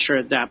temperature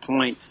at that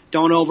point.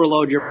 Don't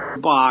overload your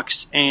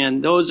box.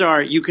 And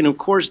you can of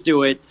course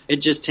do it. It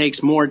just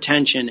takes more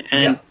attention.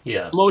 And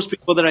most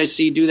people that I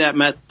see do that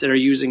method are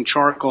using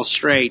charcoal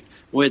straight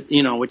with,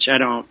 which I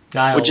don't.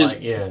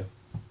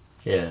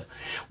 Yeah.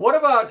 What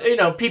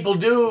about, people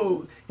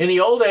do, in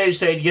the old days,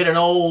 they'd get an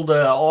old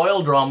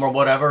oil drum or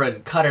whatever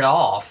and cut it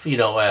off,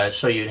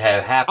 so you'd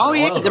have half an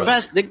oil drum. The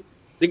best.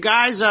 The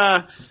guys,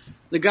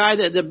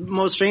 the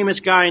most famous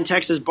guy in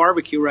Texas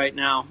barbecue right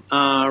now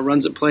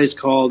runs a place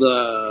called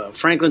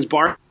Franklin's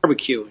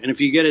Barbecue. And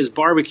if you get his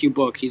barbecue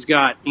book, he's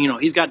got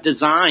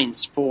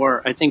designs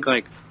for, I think,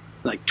 I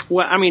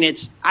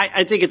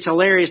think it's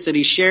hilarious that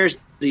he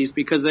shares these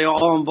because they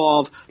all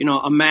involve,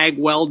 a mag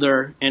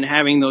welder and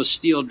having those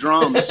steel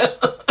drums.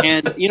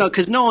 And,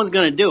 because no one's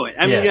going to do it.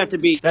 I mean, you have to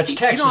be, That's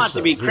Texas, you don't have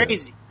to be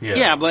crazy.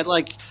 Yeah, but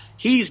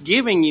he's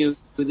giving you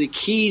the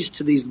keys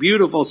to these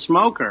beautiful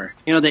smoker,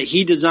 that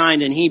he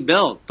designed and he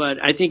built.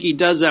 But I think he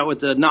does that with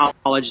the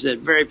knowledge that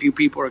very few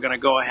people are going to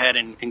go ahead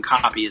and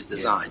copy his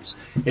designs.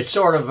 It's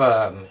sort of,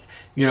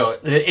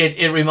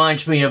 it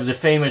reminds me of the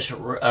famous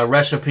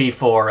recipe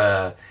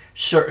for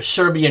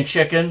Serbian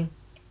chicken.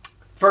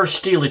 First,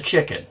 steal a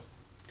chicken.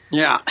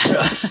 Yeah.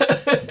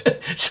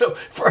 So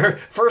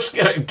first,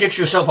 get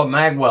yourself a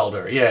mag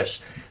welder. Yes.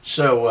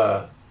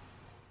 So,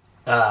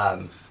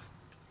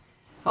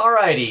 all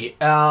righty.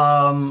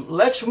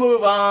 Let's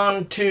move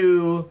on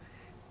to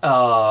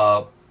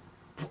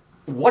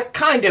what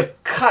kind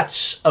of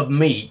cuts of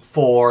meat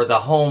for the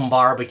home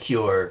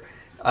barbecuer?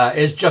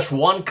 Is just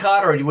one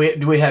cut, or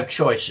do we have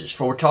choices?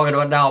 We're talking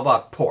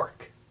about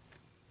pork.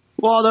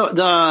 Well,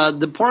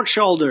 the pork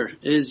shoulder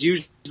is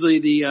usually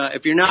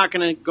if you're not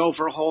going to go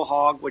for a whole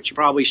hog, which you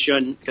probably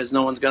shouldn't because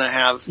no one's going to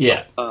have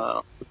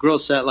a grill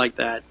set like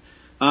that.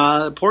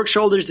 Pork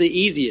shoulder is the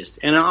easiest,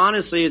 and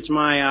honestly, it's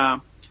my.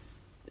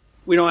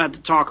 We don't have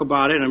to talk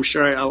about it. I'm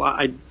sure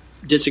I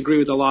disagree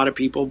with a lot of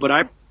people, but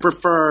I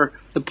prefer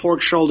the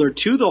pork shoulder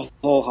to the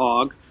whole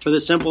hog for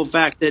the simple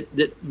fact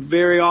that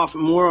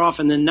more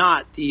often than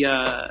not,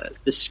 the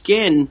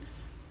skin,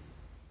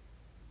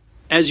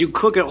 as you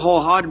cook it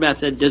whole hog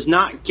method, does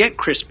not get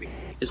crispy.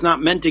 It's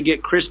not meant to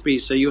get crispy,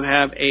 so you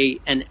have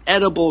an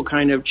edible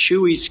kind of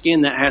chewy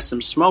skin that has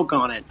some smoke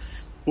on it.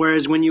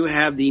 Whereas when you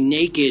have the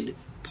naked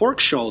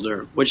pork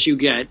shoulder, what you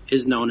get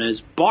is known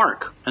as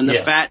bark, and the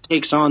fat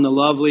takes on the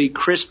lovely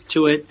crisp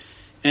to it.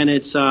 And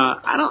it's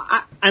I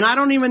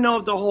don't even know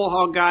if the whole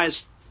hog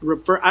guys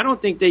I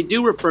don't think they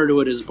do refer to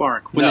it as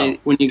bark when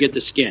you get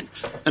the skin.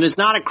 And it's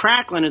not a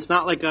crackling. It's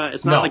not like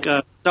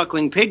a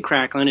suckling pig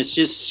crackling. It's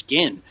just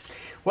skin.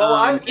 Well,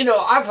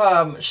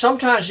 I've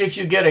sometimes if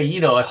you get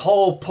a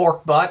whole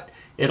pork butt,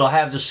 it'll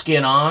have the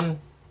skin on.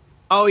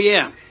 Oh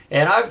yeah.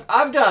 And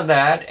I've done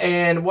that,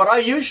 and what I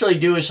usually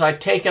do is I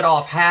take it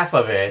off half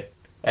of it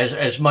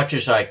as much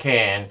as I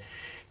can,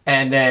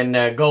 and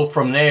then go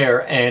from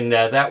there. And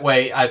that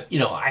way, I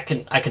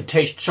can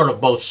taste sort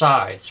of both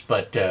sides.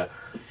 But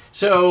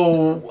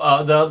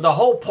so the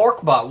whole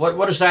pork butt,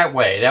 what does that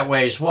weigh? That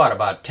weighs what,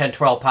 about 10,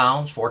 12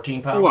 pounds,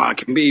 14 pounds? Well, it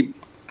can be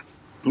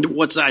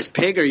what size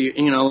pig are you?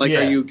 Are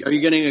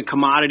you getting a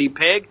commodity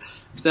pig?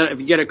 So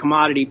if you get a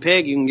commodity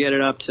pig, you can get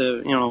it up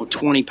to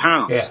 20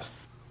 pounds. Yeah.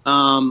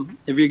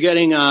 If you're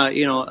getting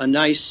a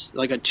nice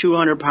like a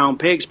 200-pound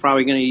pig, is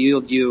probably going to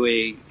yield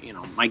you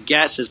my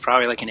guess is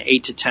probably like an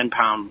 8 to 10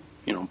 pound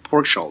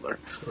pork shoulder.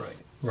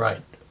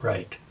 Right.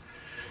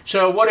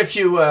 So what if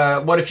you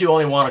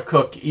only want to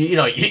cook?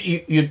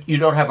 You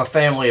don't have a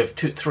family of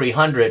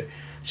 200-300.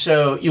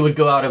 So you would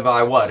go out and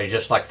buy what? It's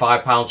just like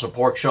 5 pounds of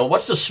pork shoulder.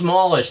 What's the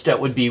smallest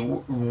that would be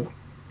well,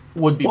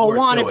 worth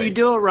one, doing? if you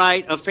do it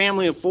right, a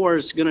family of 4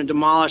 is going to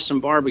demolish some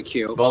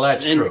barbecue. Well,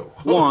 that's true.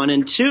 One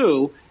and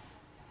two,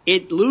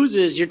 it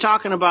loses. You're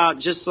talking about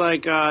just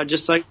like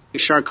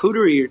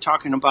charcuterie. You're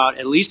talking about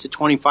at least a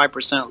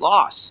 25%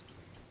 loss.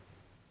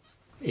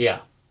 Yeah.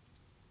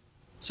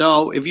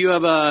 So if you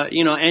have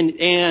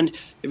and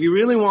if you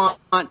really want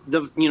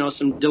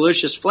some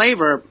delicious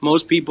flavor,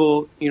 most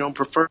people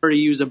prefer to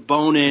use a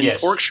bone-in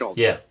pork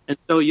shoulder. Yeah. And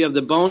so you have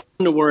the bone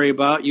to worry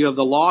about, you have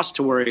the loss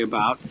to worry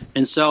about,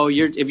 and so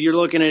if you're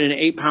looking at an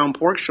 8-pound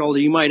pork shoulder,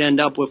 you might end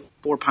up with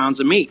 4 pounds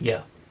of meat.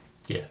 Yeah.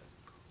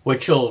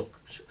 Which will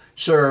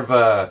serve.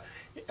 Well,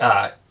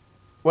 I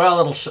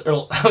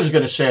was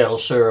going to say it'll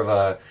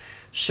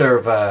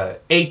serve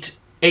 8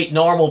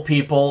 normal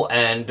people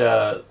and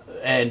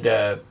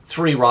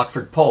 3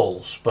 Rockford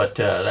Poles, but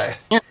it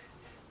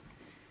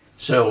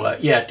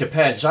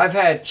depends.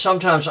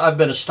 Sometimes I've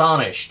been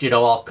astonished.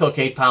 I'll cook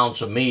 8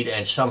 pounds of meat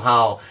and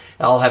somehow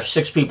I'll have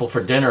 6 people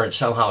for dinner and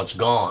somehow it's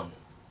gone.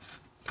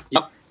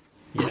 Yep.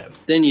 Yeah.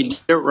 Then you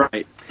did it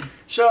right.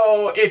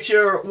 So if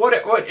you're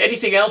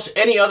anything else?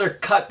 Any other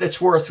cut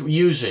that's worth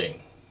using?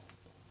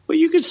 Well,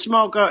 you could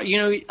smoke,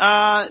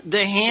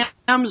 the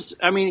hams.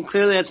 I mean,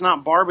 clearly that's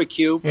not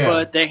barbecue,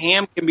 but the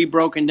ham can be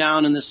broken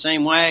down in the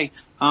same way.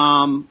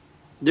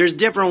 There's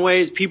different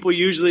ways. People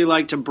usually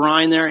like to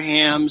brine their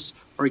hams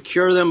or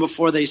cure them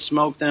before they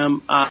smoke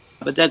them.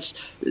 But that's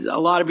a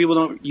lot of people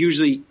don't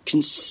usually.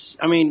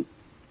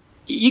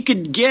 You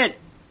could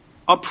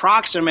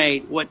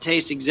approximate what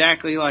tastes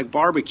exactly like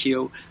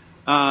barbecue.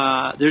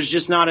 There's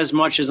just not as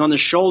much as on the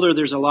shoulder.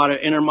 There's a lot of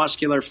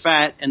intermuscular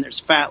fat, and there's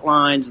fat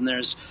lines, and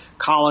there's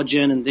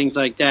collagen and things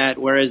like that.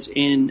 Whereas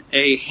in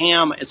a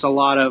ham, it's a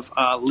lot of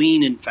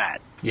lean and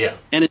fat. Yeah,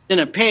 and it's in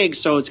a pig,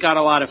 so it's got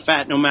a lot of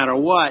fat no matter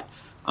what.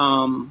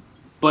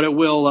 But it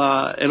will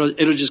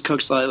it'll just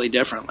cook slightly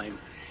differently.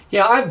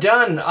 Yeah, I've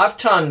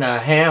done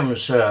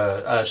hams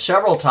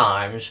several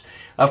times.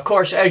 Of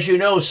course, as you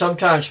know,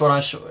 sometimes when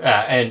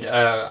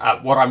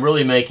what I'm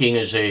really making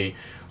is a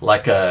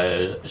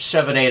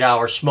 7-8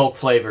 hour smoke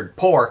flavored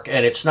pork,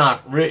 and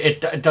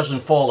it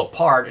doesn't fall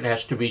apart. It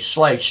has to be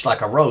sliced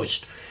like a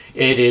roast.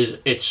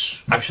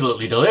 It's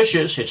absolutely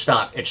delicious. It's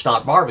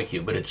not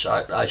barbecue, but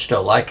I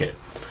still like it.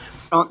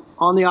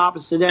 On the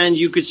opposite end,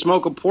 you could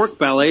smoke a pork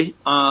belly,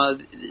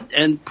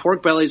 and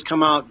pork bellies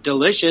come out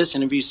delicious.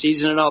 And if you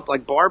season it up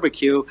like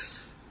barbecue,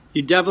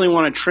 you definitely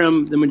want to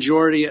trim the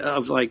majority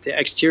of the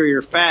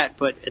exterior fat.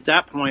 But at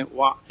that point,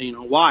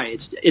 why?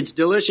 It's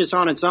delicious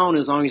on its own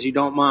as long as you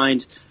don't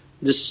mind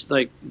this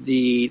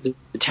the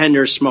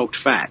tender smoked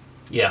fat.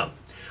 Yeah.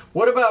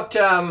 What about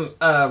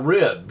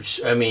ribs?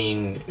 I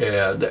mean,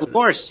 of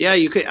course, yeah.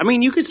 You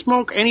could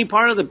smoke any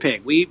part of the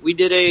pig. We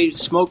did a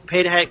smoked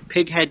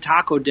pig head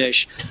taco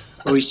dish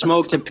where we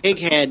smoked a pig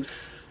head.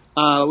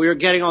 We were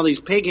getting all these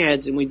pig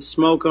heads, and we'd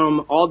smoke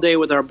them all day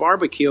with our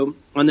barbecue.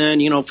 And then,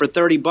 for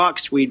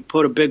 $30, we'd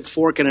put a big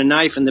fork and a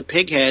knife in the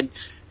pig head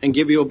and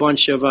give you a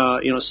bunch of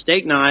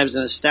steak knives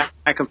and a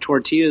stack of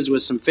tortillas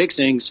with some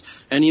fixings,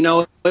 and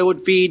it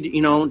would feed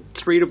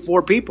 3 to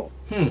 4 people.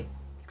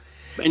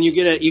 And you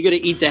get to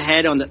eat the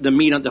head on the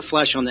meat on the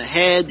flesh on the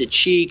head, the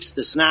cheeks,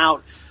 the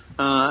snout.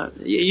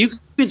 You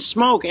could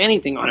smoke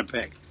anything on a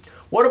pig.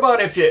 What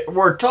about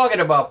we're talking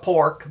about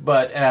pork,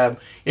 but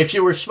if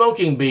you were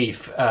smoking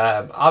beef,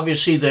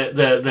 obviously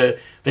the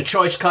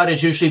choice cut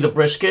is usually the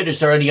brisket. Is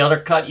there any other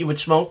cut you would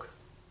smoke?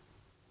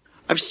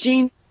 I've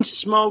seen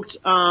smoked.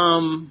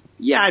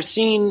 I've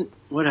seen.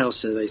 What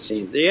else have I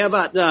seen? They have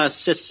the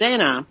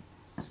cecina.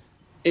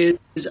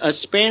 Is a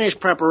Spanish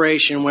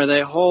preparation where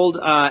they hold,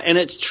 and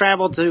it's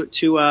traveled to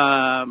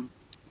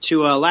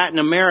Latin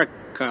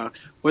America,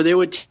 where they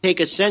would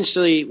take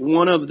essentially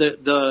one of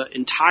the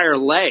entire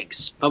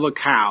legs of a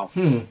cow,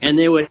 and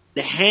they would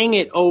hang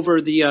it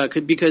over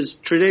because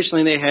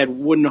traditionally they had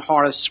wooden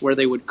hearths where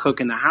they would cook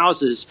in the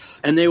houses,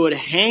 and they would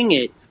hang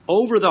it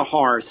over the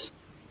hearth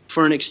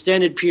for an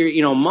extended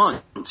period,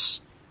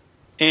 months.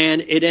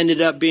 And it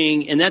ended up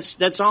being, and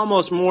that's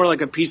almost more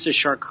like a piece of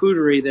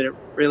charcuterie than it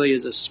really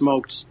is a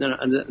smoked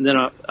than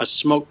a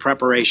smoked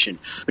preparation.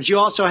 But you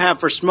also have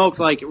for smoked,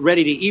 like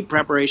ready to eat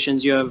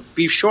preparations, you have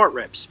beef short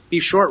ribs.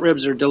 Beef short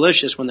ribs are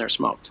delicious when they're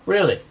smoked.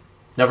 Really,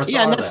 never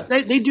thought of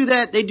that. They do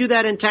that. They do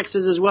that in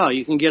Texas as well.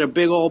 You can get a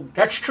big old.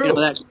 That's true.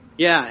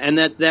 And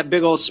that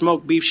big old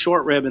smoked beef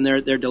short rib, and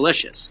they're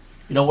delicious.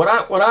 When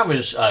I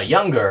was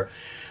younger.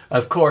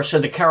 Of course,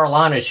 in the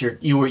Carolinas,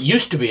 you were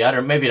used to be.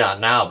 Maybe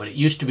not now, but it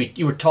used to be.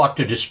 You were taught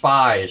to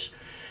despise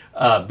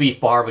beef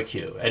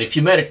barbecue. And if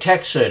you met a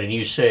Texan and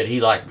you said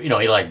he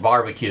liked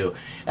barbecue,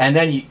 and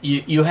then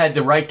you had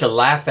the right to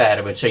laugh at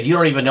him and say, you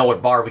don't even know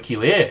what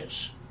barbecue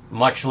is,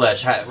 much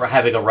less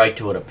having a right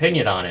to an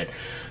opinion on it.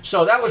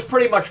 So that was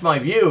pretty much my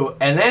view.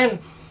 And then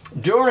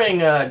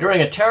during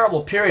a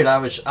terrible period, I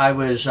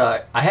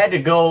had to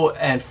go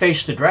and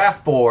face the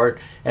draft board,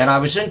 and I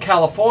was in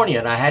California,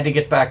 and I had to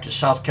get back to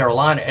South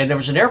Carolina, and there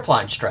was an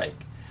airplane strike.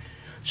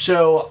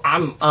 So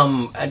I'm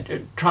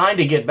trying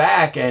to get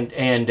back,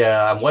 and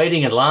I'm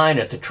waiting in line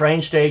at the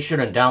train station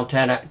in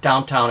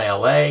downtown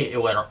LA.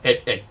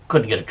 It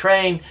couldn't get a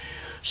train,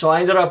 so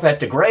I ended up at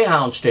the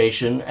Greyhound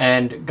station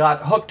and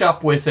got hooked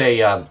up with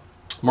a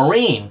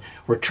Marine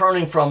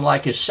returning from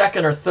like his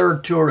second or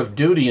third tour of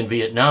duty in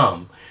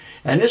Vietnam.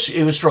 And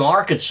it was from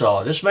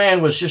Arkansas. This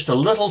man was just a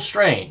little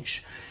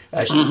strange,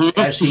 as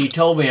he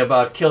told me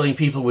about killing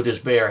people with his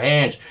bare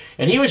hands.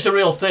 And he was the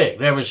real thing.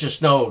 There was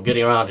just no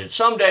getting around it.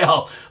 Someday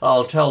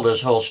I'll tell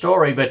this whole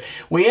story. But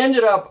we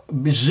ended up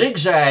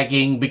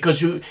zigzagging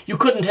because you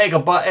couldn't take a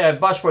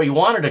bus where you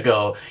wanted to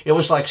go. It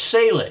was like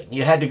sailing.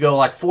 You had to go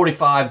like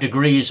 45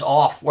 degrees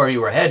off where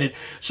you were headed.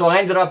 So I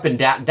ended up in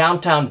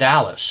downtown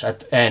Dallas.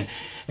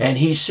 And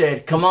he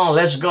said, come on,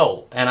 let's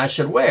go. And I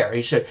said, where?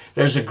 He said,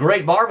 there's a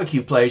great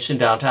barbecue place in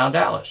downtown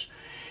Dallas.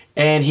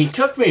 And he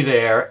took me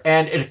there,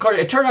 and it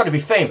turned out to be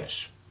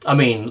famous. I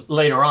mean,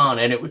 later on,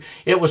 and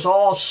it was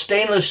all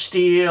stainless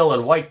steel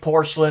and white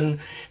porcelain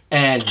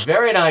and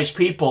very nice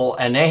people,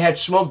 and they had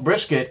smoked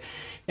brisket.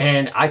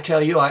 And I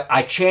tell you,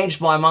 I changed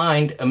my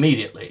mind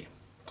immediately.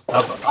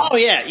 Oh,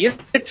 yeah. You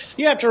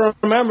have to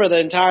remember the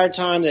entire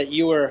time that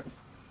you were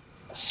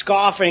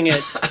scoffing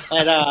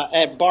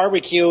at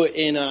barbecue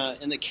in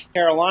the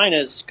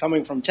Carolinas,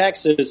 coming from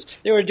Texas.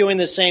 They were doing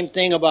the same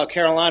thing about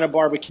Carolina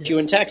barbecue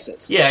in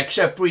Texas. Yeah,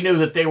 except we knew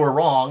that they were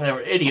wrong. They were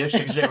idiots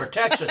because they were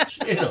Texans.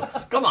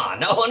 Come on,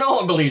 no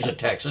one believes a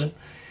Texan.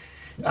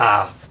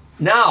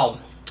 Now,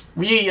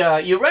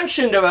 you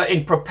mentioned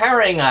in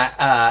preparing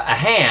a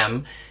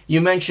ham.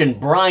 You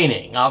mentioned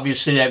brining.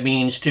 Obviously, that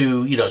means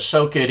to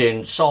soak it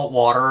in salt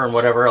water and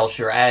whatever else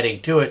you're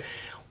adding to it.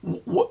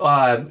 What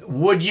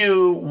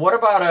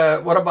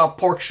about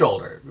pork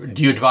shoulder?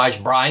 Do you advise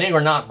brining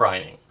or not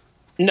brining?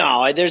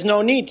 No, there's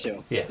no need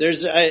to. Yeah.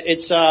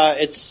 It's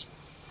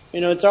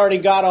already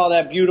got all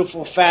that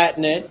beautiful fat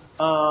in it.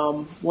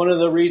 One of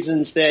the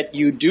reasons that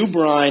you do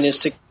brine is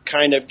to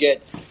kind of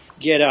get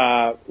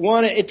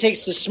one. It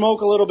takes the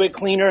smoke a little bit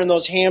cleaner, and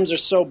those hams are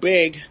so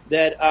big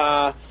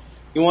that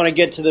you want to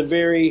get to the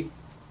very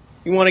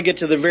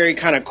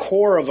kind of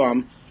core of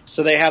them.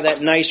 So they have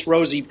that nice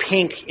rosy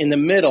pink in the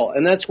middle.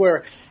 And that's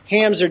where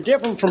hams are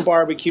different from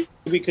barbecue,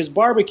 because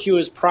barbecue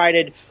is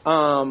prided.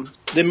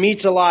 The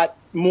meat's a lot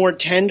more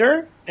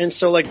tender. And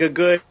so like a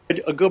good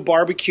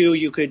barbecue,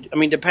 you could,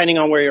 depending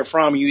on where you're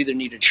from, you either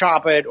need to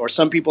chop it, or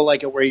some people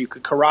like it where you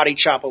could karate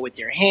chop it with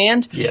your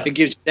hand. Yeah. It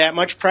gives you that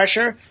much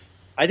pressure.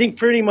 I think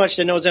pretty much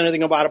that knows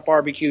anything about a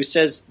barbecue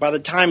says by the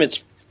time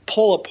it's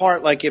pull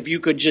apart, like if you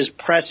could just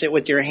press it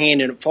with your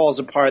hand and it falls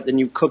apart, then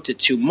you cooked it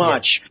too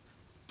much.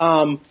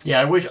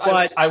 Yeah. I wish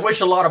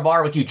a lot of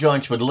barbecue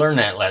joints would learn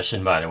that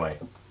lesson, by the way.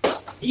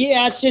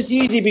 Yeah, it's just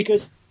easy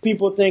because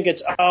people think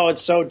it's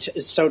so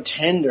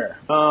tender.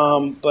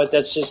 But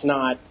that's just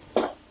not,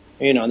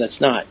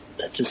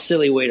 that's a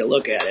silly way to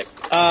look at it.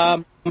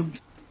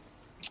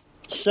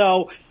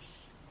 So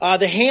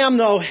the ham,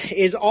 though,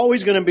 is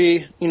always going to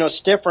be,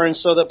 stiffer. And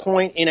so the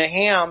point in a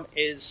ham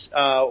is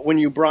when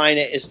you brine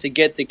it is to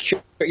get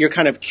you're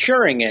kind of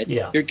curing it.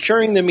 Yeah. You're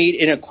curing the meat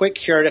in a quick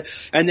cure,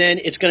 and then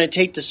it's going to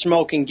take the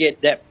smoke and get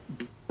that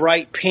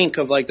bright pink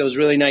of like those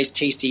really nice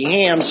tasty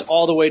hams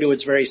all the way to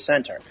its very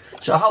center.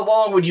 So how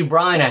long would you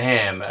brine a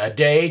ham? A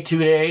day, 2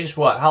 days?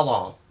 What? How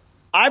long?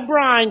 I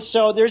brine,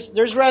 so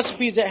there's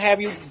recipes that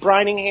have you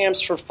brining hams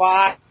for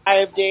 5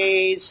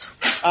 days,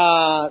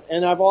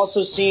 and I've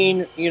also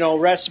seen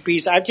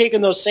recipes. I've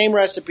taken those same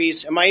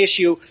recipes, and my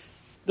issue,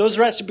 those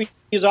recipes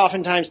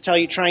oftentimes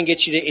try and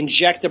get you to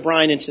inject the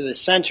brine into the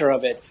center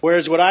of it.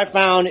 Whereas what I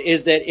found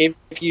is that if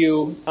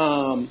you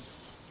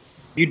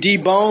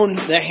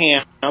debone the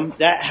ham,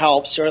 that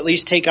helps, or at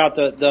least take out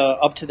the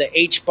up to the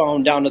H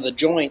bone down to the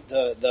joint,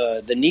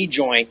 the knee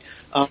joint.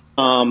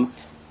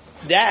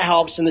 That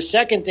helps. And the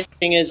second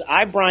thing is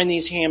I brine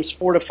these hams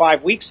 4 to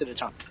 5 weeks at a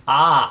time.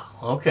 Ah,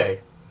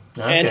 okay.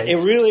 And it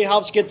really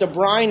helps get the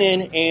brine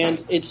in,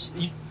 and it's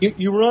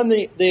you run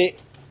the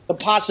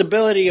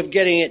possibility of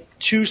getting it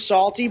too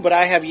salty, but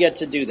I have yet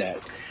to do that.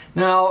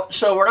 Now,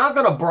 so we're not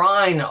going to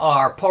brine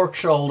our pork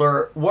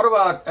shoulder. What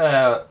about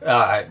what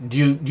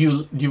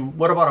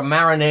about a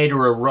marinade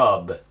or a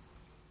rub?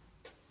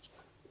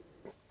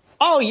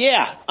 Oh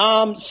yeah.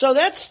 So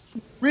that's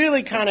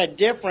really kind of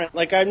different.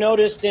 Like I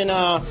noticed we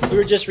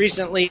were just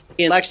recently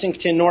in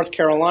Lexington, North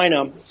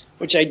Carolina,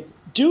 which I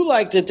do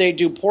like that they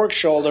do pork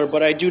shoulder,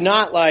 but I do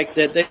not like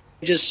that they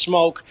just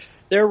smoke.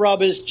 Their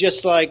rub is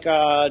just like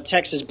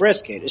Texas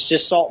brisket. It's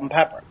just salt and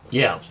pepper.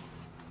 Yeah.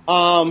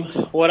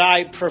 What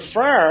I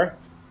prefer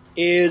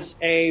is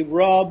a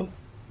rub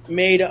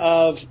made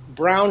of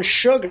brown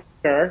sugar,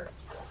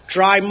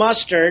 dry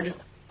mustard,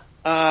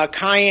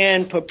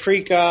 cayenne,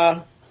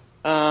 paprika,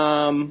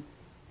 and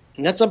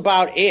that's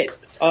about it.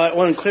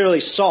 And clearly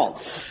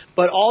salt.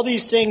 But all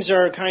these things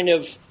are kind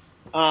of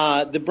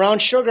the brown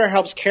sugar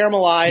helps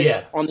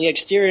caramelize on the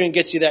exterior and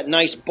gets you that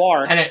nice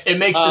bark. And it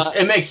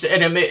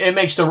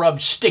makes the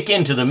rub stick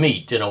into the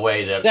meat in a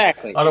way that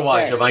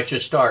otherwise it might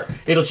just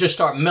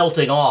start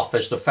melting off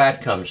as the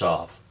fat comes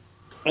off.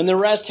 And the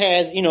rest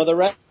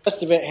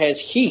of it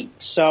has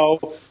heat,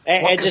 so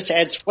it just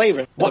adds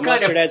flavor. The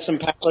mustard adds some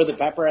pepper, the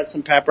pepper adds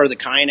some pepper, the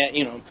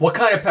cayenne, What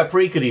kind of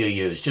paprika do you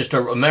use? Just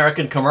an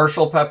American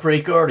commercial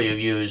paprika, or do you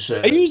use?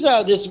 I use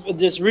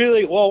this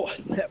really well.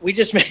 We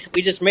just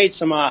made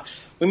some.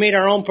 We made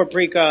our own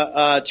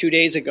paprika 2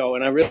 days ago,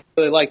 and I really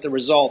like the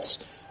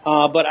results.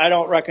 But I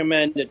don't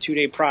recommend a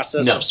 2-day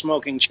process of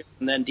smoking chicken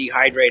and then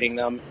dehydrating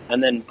them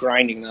and then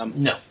grinding them.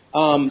 No.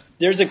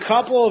 There's a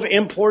couple of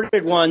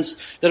imported ones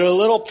that are a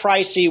little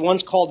pricey.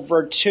 One's called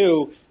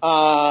Vertu,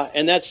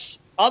 and that's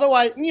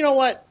otherwise. You know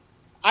what?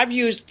 I've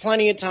used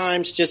plenty of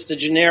times just the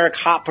generic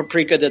hot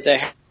paprika that they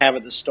have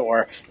at the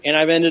store, and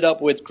I've ended up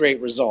with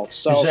great results.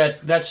 So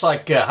that's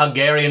like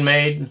Hungarian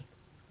made.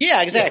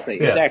 Yeah,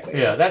 exactly.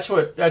 Yeah, that's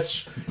what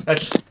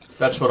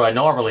I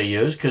normally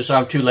use because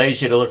I'm too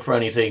lazy to look for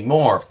anything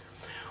more.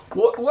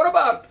 What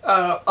about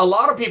a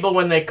lot of people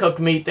when they cook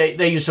meat?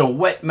 They use a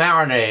wet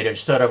marinade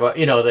instead of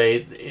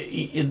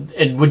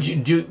and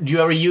would do you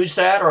ever use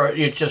that, or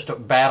it's just a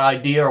bad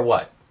idea, or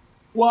what?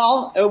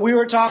 Well, we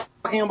were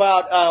talking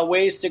about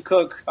ways to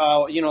cook.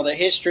 The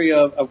history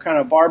of kind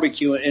of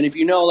barbecue, and if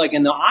like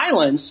in the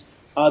islands,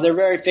 they're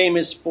very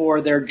famous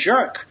for their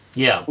jerk.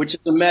 Yeah, which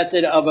is a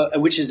method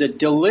which is a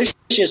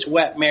delicious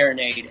wet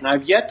marinade, and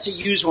I've yet to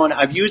use one.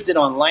 I've used it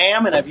on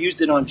lamb and I've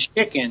used it on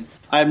chicken.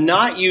 I've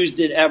not used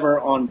it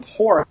ever on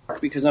pork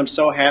because I'm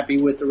so happy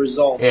with the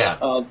results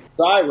of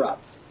dry rub.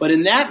 But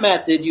in that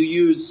method, you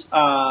use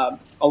a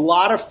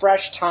lot of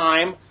fresh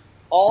thyme,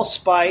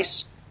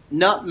 allspice,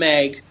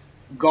 nutmeg,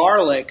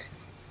 garlic,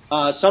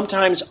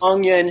 sometimes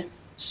onion,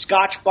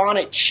 Scotch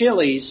bonnet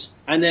chilies,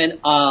 and then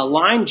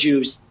lime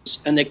juice.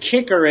 And the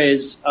kicker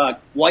is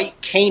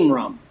white cane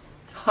rum.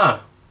 Huh.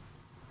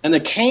 And the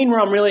cane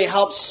rum really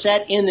helps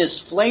set in this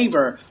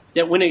flavor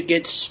that when it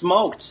gets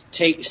smoked,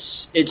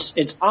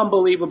 it's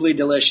unbelievably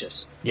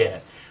delicious. Yeah.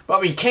 But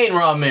I mean, cane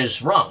rum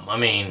is rum. I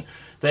mean,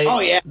 they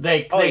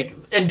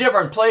in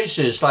different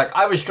places, like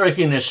I was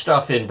drinking this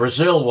stuff in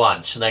Brazil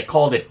once, and they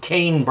called it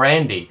cane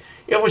brandy.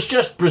 It was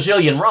just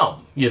Brazilian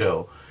rum,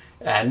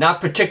 and not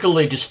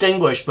particularly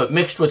distinguished, but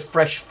mixed with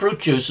fresh fruit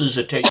juices,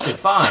 it tasted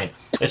fine,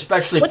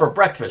 especially for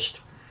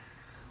breakfast.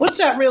 What's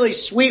that really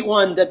sweet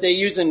one that they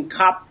use in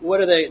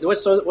What are they?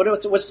 What's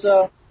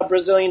the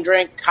Brazilian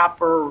drink?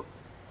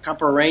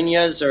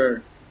 Caipirinhas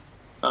or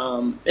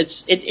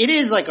it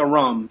is like a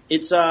rum.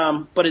 It's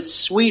but it's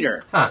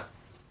sweeter. Huh.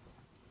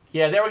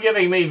 Yeah, they were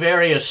giving me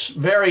various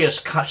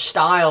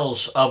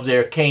styles of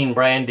their cane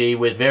brandy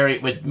with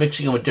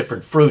mixing it with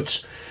different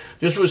fruits.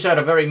 This was at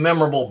a very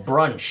memorable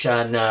brunch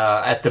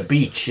at the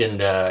beach in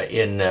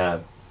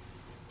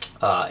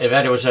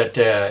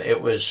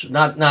it was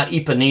not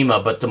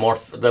Ipanema, but the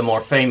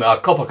more famous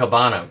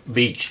Copacabana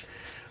beach,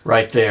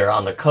 right there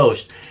on the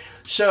coast.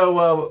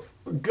 So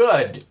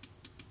good.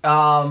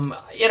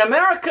 In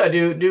America,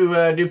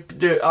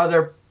 are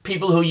there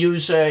people who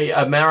use a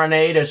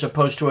marinade as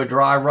opposed to a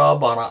dry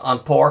rub on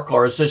pork,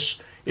 or is this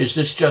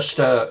just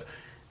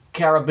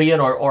Caribbean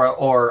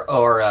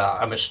or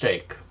a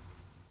mistake?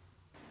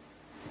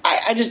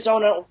 I just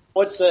don't know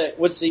what's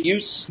the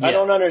use. Yeah. I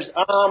don't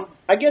understand.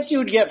 I guess you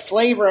would get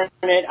flavor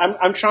in it.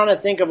 I'm trying to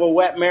think of a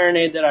wet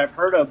marinade that I've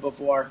heard of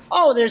before.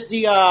 Oh, there's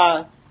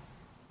the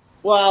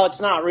well, it's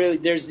not really.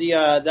 There's the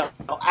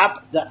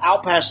Al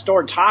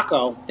Pastor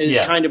taco is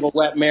kind of a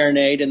wet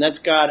marinade, and that's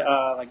got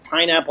like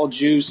pineapple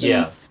juice.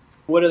 And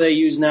what do they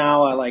use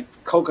now? Like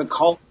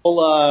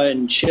Coca-Cola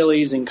and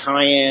chilies and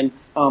cayenne.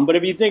 But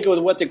if you think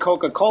of what the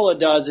Coca-Cola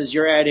does, is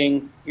you're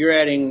adding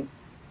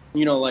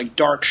like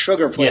dark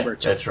sugar flavor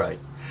to it. That's right.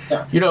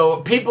 Yeah.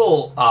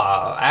 People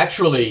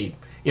actually,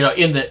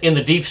 in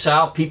the deep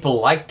South,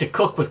 people like to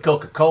cook with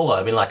Coca-Cola.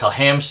 I mean, like a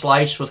ham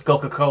slice with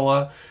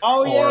Coca-Cola.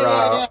 Oh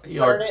yeah.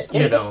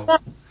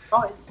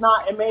 It's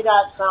not. It may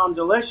not sound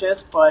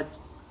delicious, but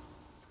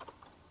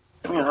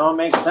it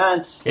makes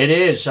sense. It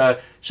is. From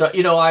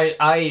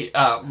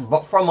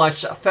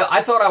myself,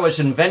 I thought I was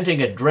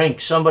inventing a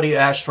drink. Somebody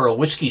asked for a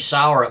whiskey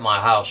sour at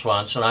my house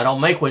once, and I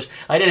don't make whiskey.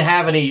 I didn't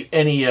have any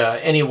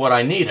of what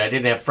I need. I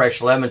didn't have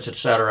fresh lemons,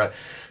 etc.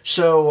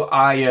 So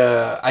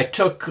I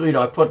took,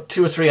 I put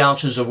 2 or 3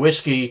 ounces of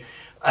whiskey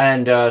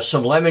and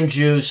some lemon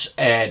juice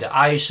and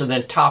ice, and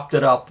then topped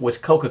it up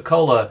with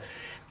Coca-Cola.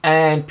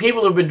 And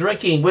people who've been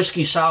drinking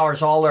whiskey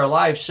sours all their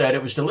life said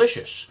it was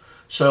delicious.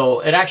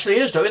 So it actually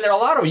is. I mean, there are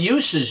a lot of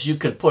uses you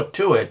could put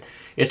to it.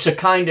 It's a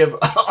kind of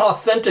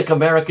authentic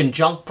American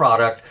junk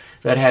product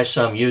that has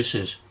some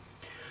uses.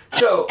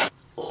 So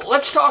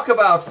let's talk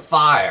about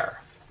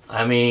fire.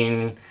 I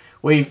mean,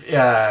 we've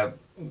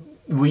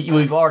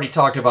already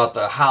talked about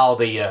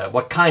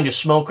what kind of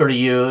smoker to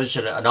use,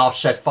 an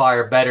offset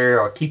fire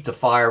better, or keep the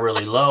fire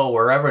really low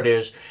wherever it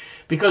is.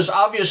 Because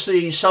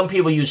obviously some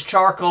people use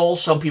charcoal,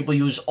 some people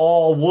use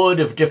all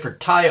wood of different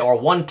type, or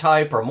one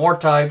type or more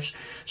types.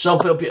 Some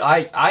people,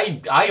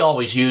 I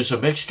always use a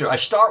mixture. I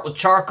start with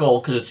charcoal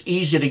because it's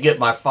easy to get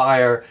my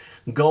fire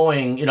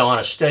going, on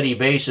a steady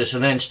basis,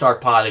 and then start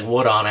piling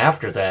wood on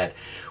after that.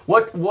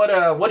 What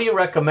do you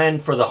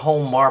recommend for the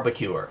home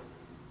barbecuer?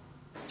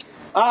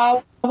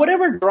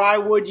 Whatever dry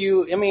wood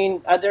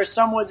there's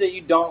some woods that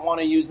you don't want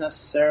to use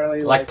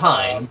necessarily, like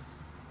pine.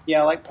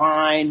 Like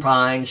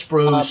pine,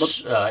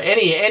 spruce,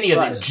 any of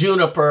the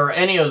juniper,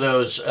 any of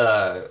those.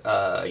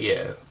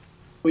 Yeah.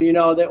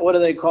 Well, what are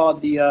they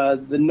called?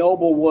 The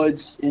noble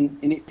woods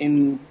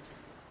in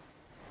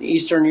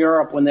Eastern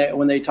Europe when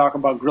they talk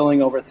about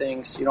grilling over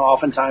things.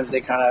 Oftentimes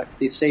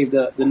they save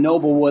the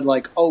noble wood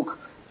like oak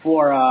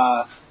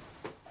for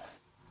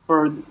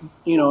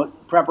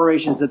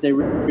preparations that they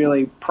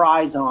really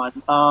prize on.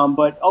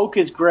 But oak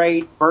is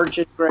great, birch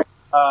is great,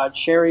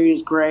 cherry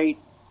is great.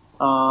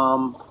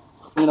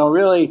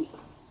 Really,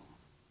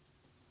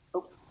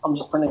 I'm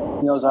just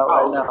printing those out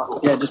right now.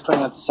 Yeah, just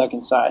printing out the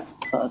second side.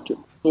 But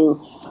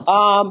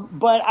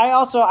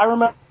I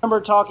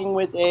remember talking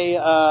with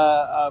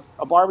a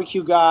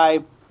barbecue guy.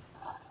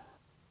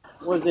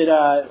 Was it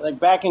like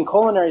back in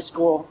culinary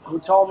school? Who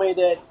told me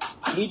that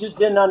he just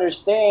didn't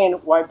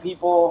understand why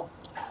people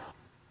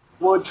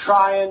would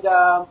try and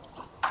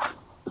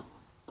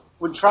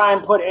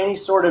put any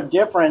sort of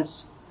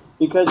difference,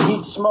 because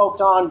he'd smoked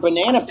on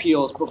banana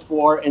peels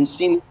before and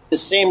seen the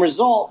same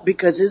result,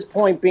 because his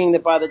point being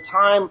that by the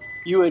time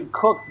you had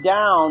cooked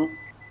down,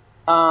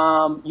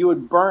 you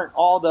had burnt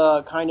all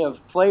the kind of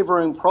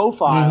flavoring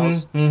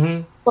profiles,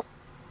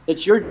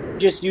 that you're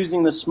just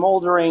using the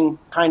smoldering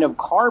kind of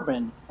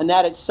carbon, and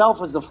that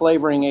itself is the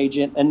flavoring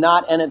agent and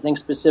not anything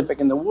specific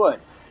in the wood.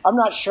 I'm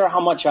not sure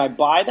how much I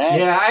buy that.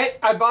 Yeah,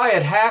 I buy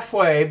it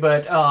halfway,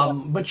 but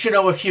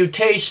if you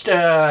taste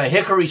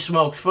hickory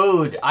smoked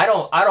food, I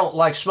don't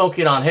like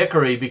smoking on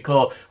hickory,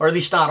 because, or at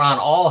least not on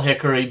all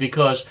hickory,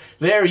 because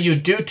there you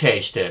do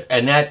taste it,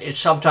 and that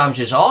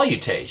sometimes is all you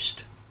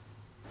taste.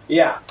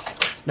 Yeah.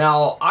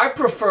 Now, I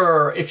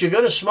prefer, if you're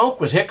going to smoke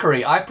with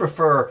hickory, I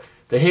prefer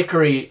the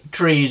hickory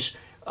tree's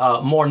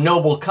more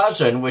noble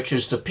cousin, which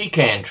is the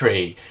pecan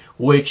tree,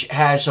 which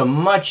has a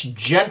much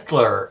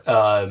gentler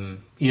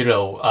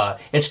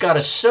it's got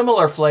a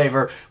similar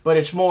flavor, but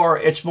it's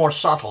more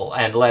subtle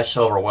and less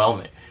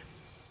overwhelming.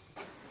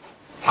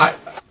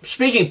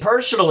 Speaking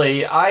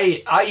personally,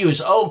 I use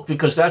oak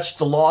because that's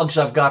the logs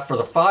I've got for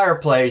the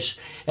fireplace.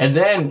 And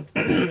then,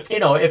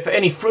 if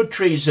any fruit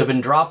trees have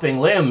been dropping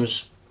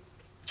limbs,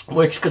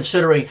 which,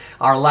 considering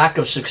our lack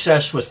of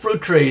success with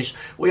fruit trees,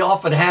 we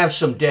often have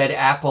some dead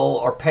apple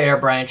or pear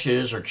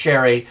branches or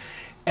cherry,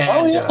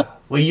 and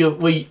we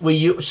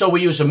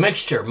use a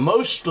mixture.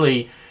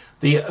 Mostly,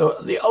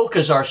 the oak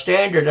is our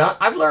standard.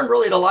 I've learned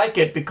really to like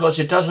it because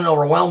it doesn't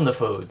overwhelm the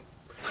food.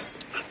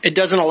 It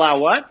doesn't allow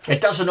what?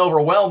 It doesn't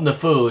overwhelm the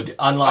food,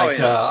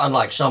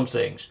 unlike some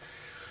things.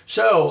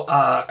 So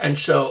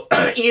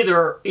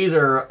either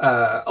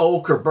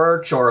oak or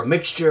birch or a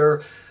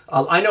mixture.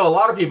 I know a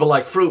lot of people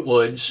like fruit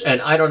woods,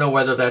 and I don't know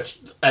whether that's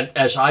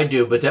as I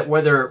do, but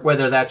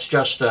whether that's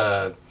just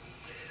a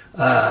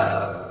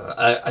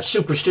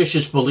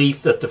superstitious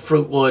belief that the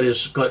fruit wood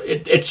is good.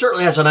 It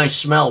certainly has a nice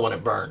smell when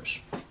it burns.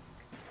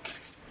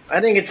 I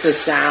think it's the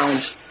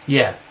sound.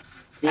 Yeah.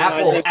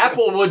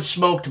 Applewood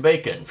smoked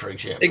bacon, for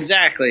example.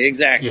 Exactly.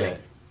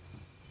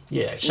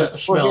 Yeah,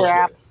 smells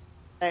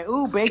good.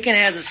 Ooh, bacon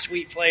has a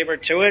sweet flavor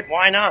to it.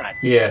 Why not?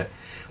 Yeah.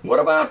 What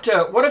about,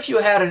 what if you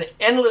had an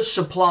endless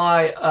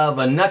supply of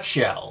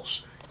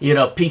nutshells?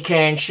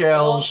 Pecan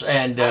shells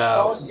and... I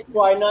don't see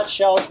why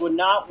nutshells would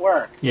not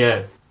work.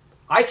 Yeah.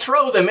 I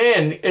throw them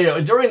in,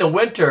 during the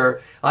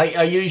winter,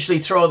 I usually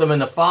throw them in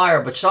the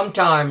fire, but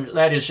sometimes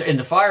that is in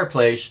the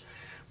fireplace.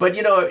 But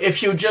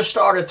if you just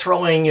started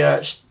throwing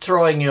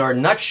your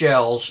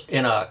nutshells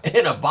in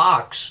a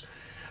box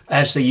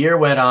as the year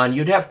went on,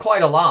 you'd have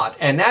quite a lot,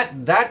 and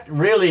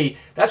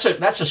that's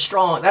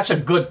a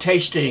good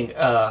tasting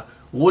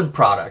wood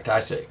product, I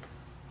think.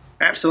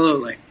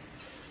 Absolutely.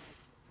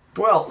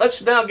 Well,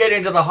 let's now get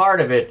into the heart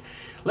of it.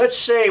 Let's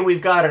say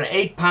we've got an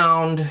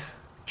 8-pound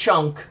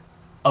chunk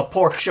of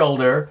pork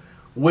shoulder.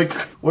 We're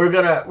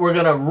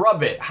gonna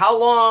rub it. How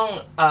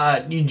long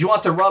do you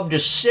want the rub to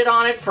sit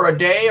on it for a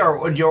day,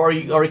 or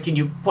can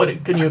you put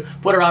it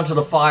onto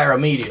the fire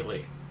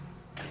immediately?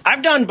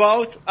 I've done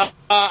both.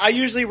 I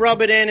usually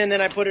rub it in and then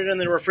I put it in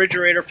the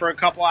refrigerator for a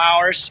couple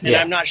hours. And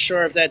I'm not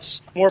sure if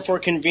that's more for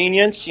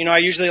convenience. I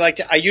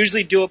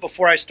usually do it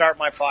before I start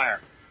my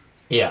fire.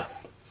 Yeah.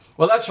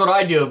 Well, that's what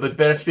I do, but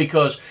that's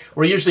because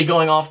we're usually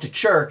going off to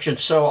church, and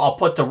so I'll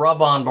put the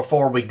rub on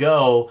before we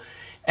go,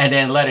 and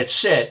then let it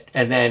sit,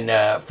 and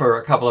then for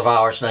a couple of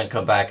hours, and then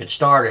come back and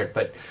start it.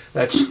 But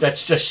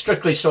that's just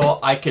strictly so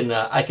I can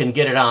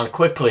get it on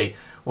quickly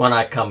when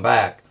I come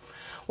back.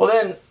 Well,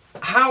 then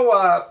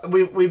how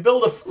we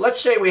build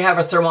let's say we have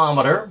a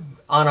thermometer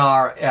on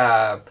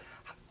our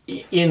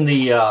in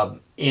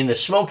the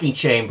smoking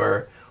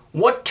chamber.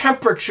 What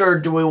temperature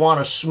do we want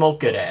to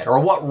smoke it at, or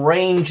what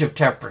range of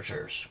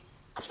temperatures?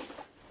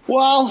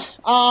 Well,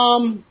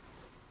 I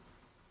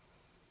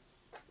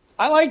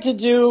like to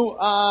do,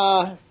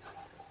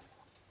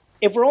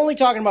 if we're only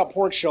talking about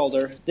pork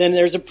shoulder, then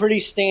there's a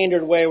pretty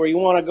standard way where you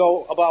want to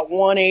go about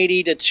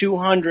 180 to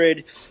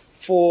 200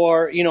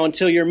 for,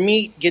 until your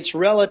meat gets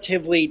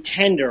relatively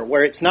tender,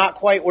 where it's not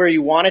quite where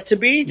you want it to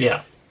be.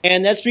 Yeah.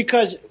 And that's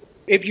because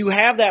if you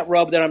have that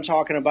rub that I'm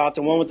talking about,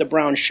 the one with the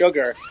brown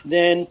sugar,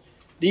 then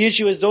the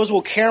issue is those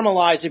will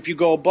caramelize if you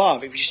go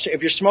above.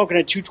 If you're smoking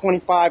at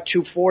 225,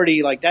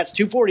 240, like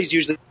 240 is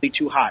usually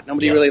too hot.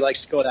 Nobody really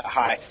likes to go that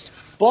high.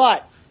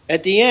 But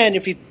at the end,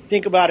 if you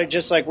think about it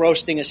just like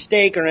roasting a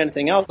steak or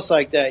anything else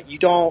like that,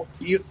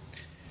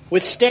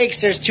 with steaks,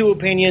 there's two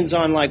opinions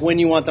on like when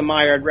you want the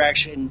Maillard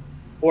reaction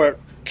or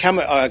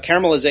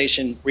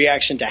caramelization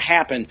reaction to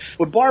happen.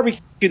 With barbecue,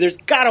 there's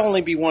got to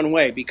only be one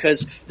way,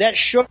 because that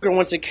sugar,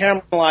 once it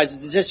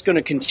caramelizes, is just going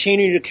to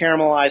continue to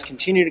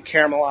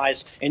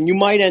caramelize, and you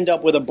might end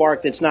up with a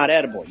bark that's not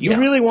edible. You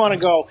really want to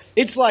go,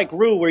 it's like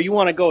roux, where you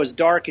want to go as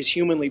dark as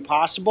humanly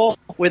possible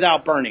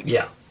without burning.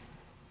 Yeah.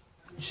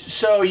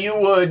 So you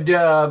would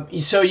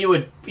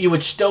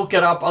stoke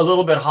it up a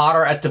little bit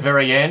hotter at the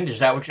very end. Is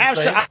that what you're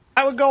saying?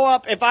 I would go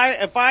up if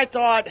I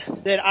thought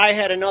that I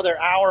had another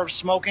hour of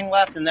smoking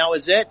left and that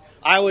was it.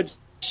 I would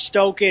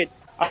stoke it.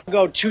 I'd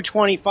go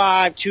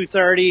 225,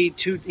 230,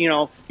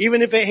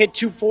 even if it hit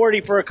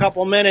 240 for a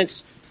couple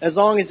minutes, as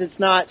long as it's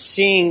not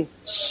seeing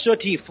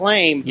sooty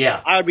flame.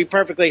 Yeah. I would be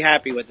perfectly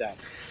happy with that.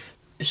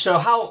 So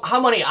how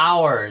many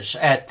hours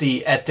at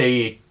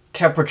the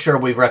temperature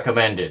we've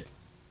recommended?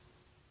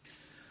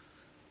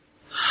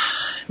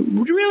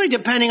 Really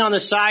depending on the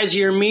size of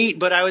your meat,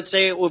 but I would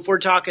say if we're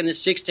talking the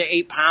 6 to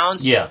 8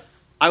 pounds,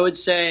 I would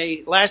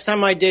say last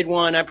time I did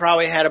one, I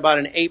probably had about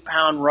an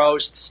 8-pound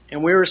roast,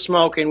 and we were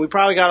smoking. We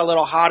probably got a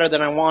little hotter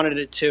than I wanted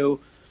it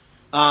to,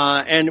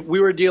 and we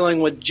were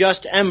dealing with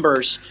just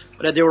embers,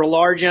 but they were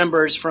large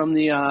embers from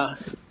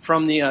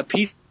the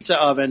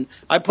pizza oven.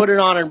 I put it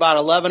on at about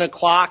 11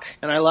 o'clock,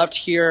 and I left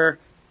here.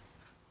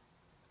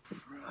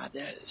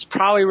 It's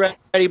probably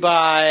ready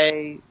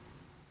by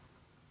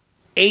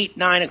 8,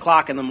 9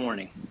 o'clock in the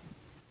morning.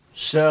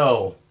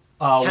 So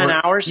 10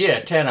 hours?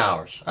 Yeah, 10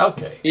 hours.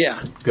 Okay.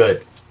 Yeah.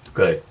 Good.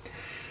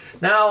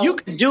 Now you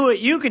could do it.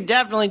 You could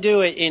definitely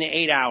do it in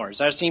 8 hours.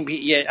 I've seen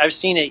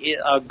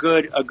a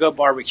good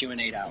barbecue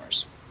in 8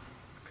 hours.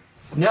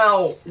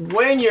 Now,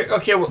 when you're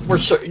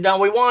now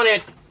we want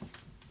it.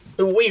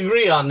 We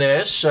agree on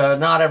this.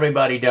 Not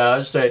everybody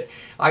does that.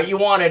 You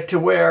want it to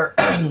where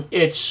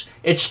it's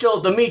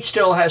still, the meat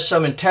still has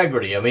some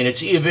integrity. I mean,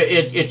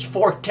 it's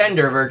fork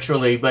tender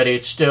virtually, but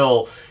it's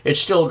still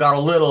got a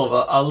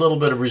little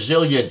bit of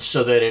resilience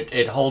so that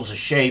it holds a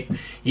shape.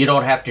 You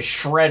don't have to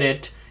shred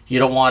it. You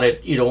don't want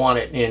it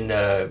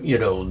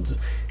in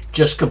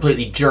just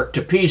completely jerked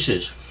to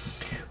pieces.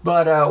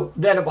 But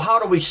then how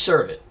do we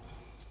serve it?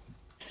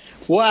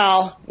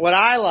 Well, what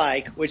I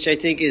like, which I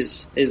think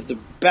is the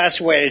best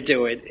way to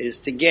do it,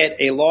 is to get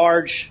a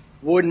large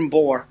wooden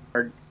board,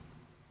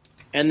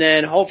 and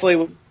then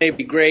hopefully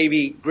maybe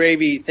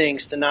gravy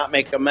things to not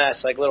make a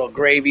mess, like little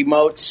gravy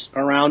moats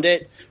around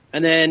it.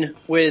 And then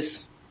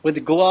with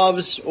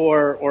gloves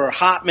or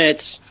hot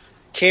mitts,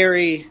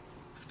 carry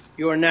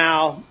your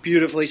now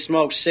beautifully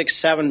smoked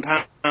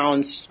 6-7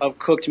 pounds of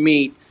cooked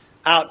meat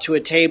out to a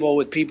table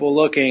with people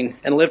looking,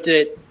 and lift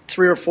it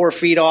 3 or 4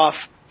 feet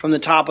off from the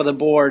top of the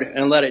board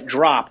and let it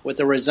drop with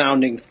a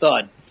resounding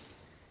thud.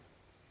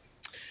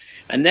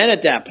 And then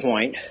at that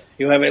point,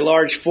 you have a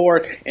large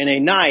fork and a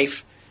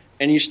knife,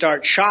 and you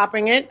start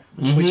chopping it,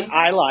 which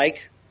I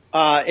like.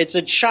 It's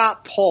a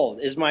chop pull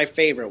is my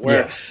favorite,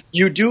 where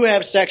you do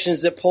have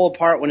sections that pull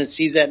apart when it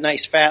sees that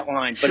nice fat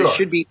line, but it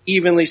should be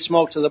evenly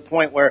smoked to the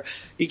point where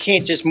you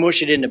can't just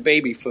mush it into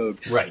baby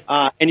food. Right.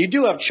 And you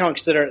do have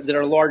chunks that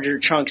are larger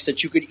chunks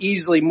that you could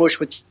easily mush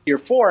with your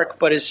fork,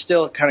 but it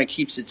still kind of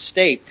keeps it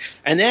state.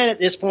 And then at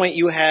this point,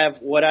 you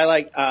have what I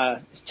like.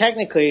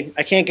 Technically,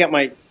 I can't get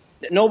my.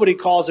 Nobody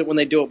calls it when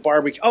they do it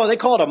barbecue. Oh, they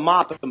call it a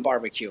mop in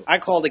barbecue. I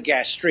call it a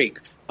gastrique.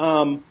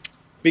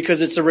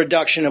 Because it's a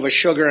reduction of a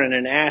sugar and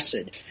an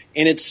acid.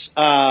 And it's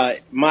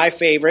my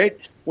favorite,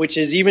 which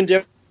is even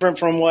different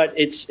from what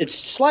it's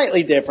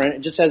slightly different.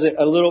 It just has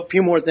a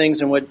few more things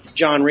than what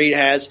John Reed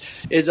has,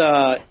 is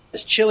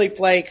chili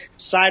flake,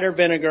 cider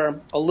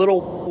vinegar, a little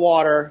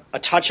water, a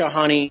touch of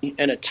honey,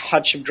 and a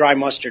touch of dry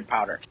mustard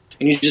powder.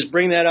 And you just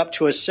bring that up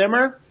to a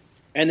simmer,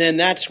 and then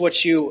that's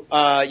what you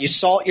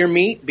salt your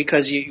meat,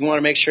 because you want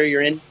to make sure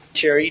your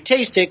interior, you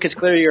taste it, because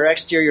clearly your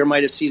exterior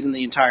might have seasoned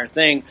the entire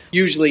thing.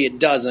 Usually it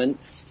doesn't.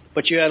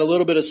 But you add a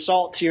little bit of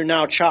salt to your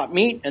now chopped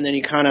meat, and then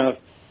you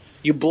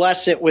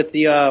bless it with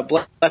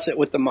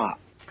the mop.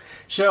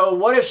 So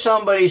what if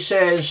somebody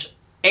says,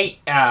 "Hey,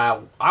 I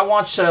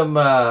want some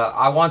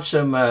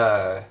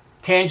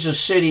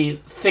Kansas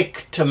City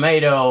thick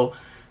tomato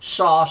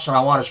sauce, and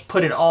I want to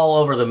put it all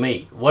over the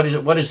meat"? What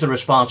is the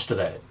response to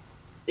that?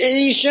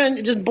 You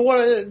shouldn't just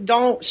boil.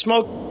 Don't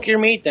smoke your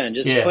meat. Then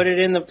just cook it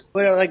in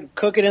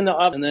the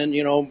oven, and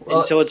then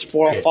until it's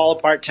fall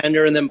apart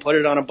tender, and then put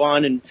it on a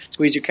bun and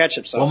squeeze your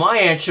ketchup sauce. Well, my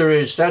answer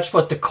is that's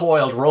what the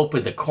coiled rope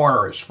in the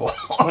corner is for.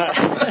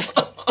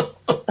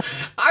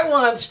 I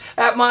once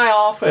at my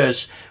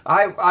office,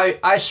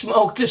 I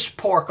smoked this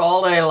pork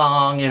all day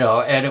long,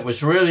 and it was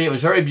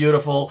very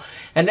beautiful.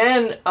 And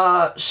then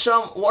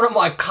one of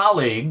my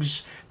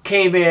colleagues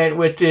came in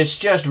with this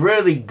just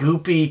really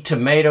goopy,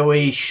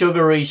 tomatoey,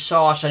 sugary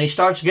sauce, and he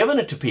starts giving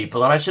it to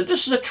people. And I said,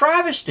 "This is a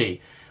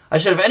travesty." I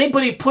said, "If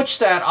anybody puts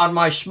that on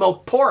my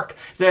smoked pork,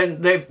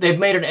 then they've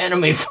made an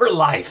enemy for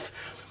life."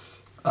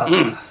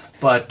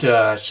 But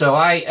so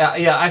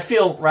I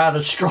feel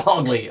rather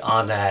strongly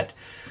on that.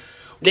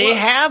 They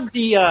have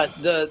the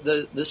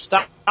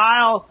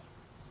style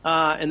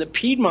in the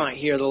Piedmont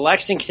here, the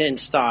Lexington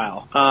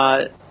style.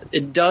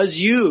 It does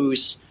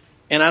use,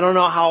 and I don't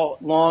know how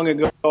long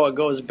ago it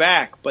goes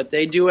back, but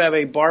they do have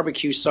a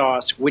barbecue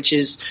sauce, which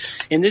is,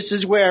 and this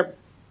is where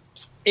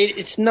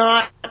it's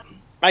not.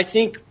 I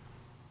think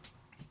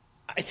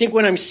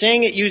when I'm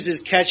saying it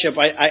uses ketchup,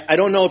 I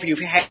don't know if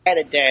you've had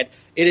it, Dad.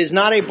 It is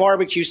not a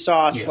barbecue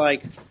sauce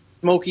like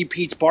Smoky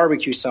Pete's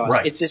barbecue sauce.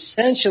 Right. It's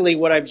essentially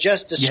what I've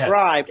just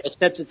described,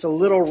 except it's a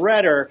little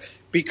redder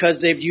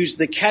because they've used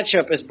the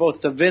ketchup as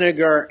both the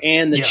vinegar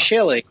and the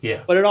chili.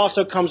 Yeah. But it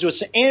also comes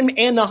with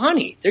and the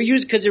honey. They're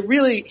used because it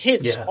really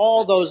hits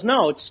all those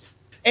notes.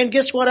 And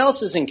guess what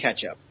else is in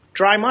ketchup?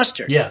 Dry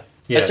mustard. Yeah.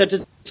 Except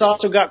it's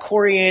also got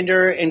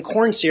coriander and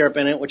corn syrup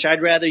in it, which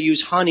I'd rather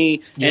use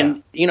honey.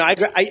 And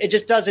it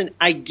just doesn't.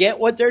 I get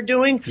what they're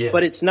doing,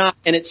 but it's not,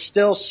 and it's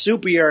still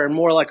soupier and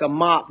more like a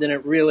mop than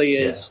it really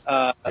is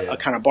a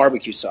kind of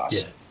barbecue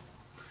sauce. Yeah.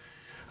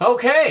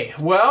 Okay,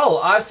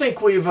 well, I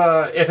think we've.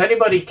 If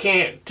anybody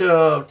can't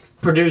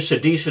produce a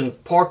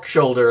decent pork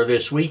shoulder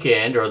this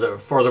weekend or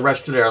for the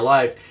rest of their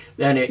life,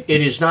 then it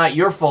is not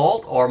your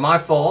fault or my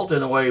fault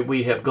in the way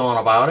we have gone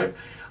about it.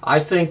 I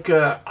think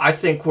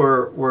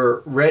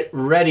we're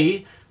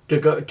ready to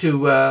go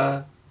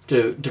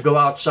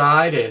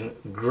outside and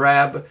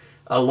grab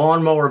a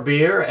lawnmower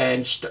beer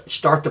and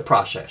start the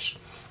process.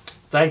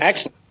 Thanks.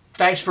 Excellent.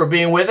 Thanks for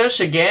being with us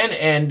again,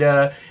 and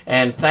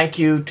thank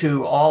you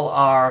to all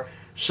our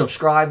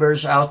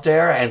subscribers out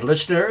there and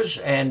listeners.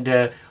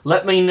 And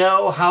let me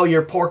know how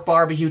your pork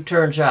barbecue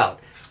turns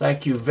out.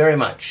 Thank you very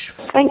much.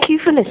 Thank you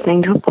for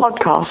listening to a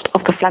podcast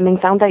of the Fleming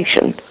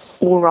Foundation.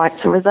 All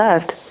rights are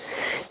reserved.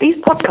 These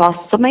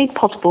podcasts are made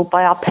possible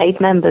by our paid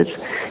members,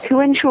 who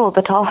ensure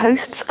that our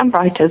hosts and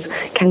writers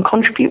can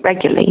contribute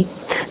regularly,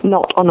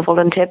 not on a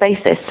volunteer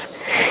basis.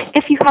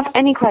 If you have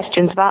any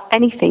questions about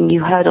anything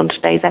you heard on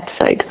today's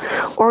episode,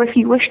 or if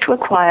you wish to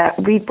acquire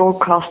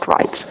rebroadcast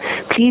rights,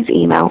 please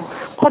email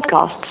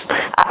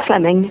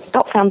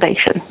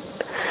podcasts@fleming.foundation.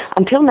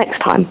 Until next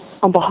time,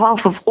 on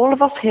behalf of all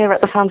of us here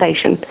at the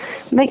Foundation,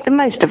 make the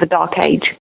most of a dark age.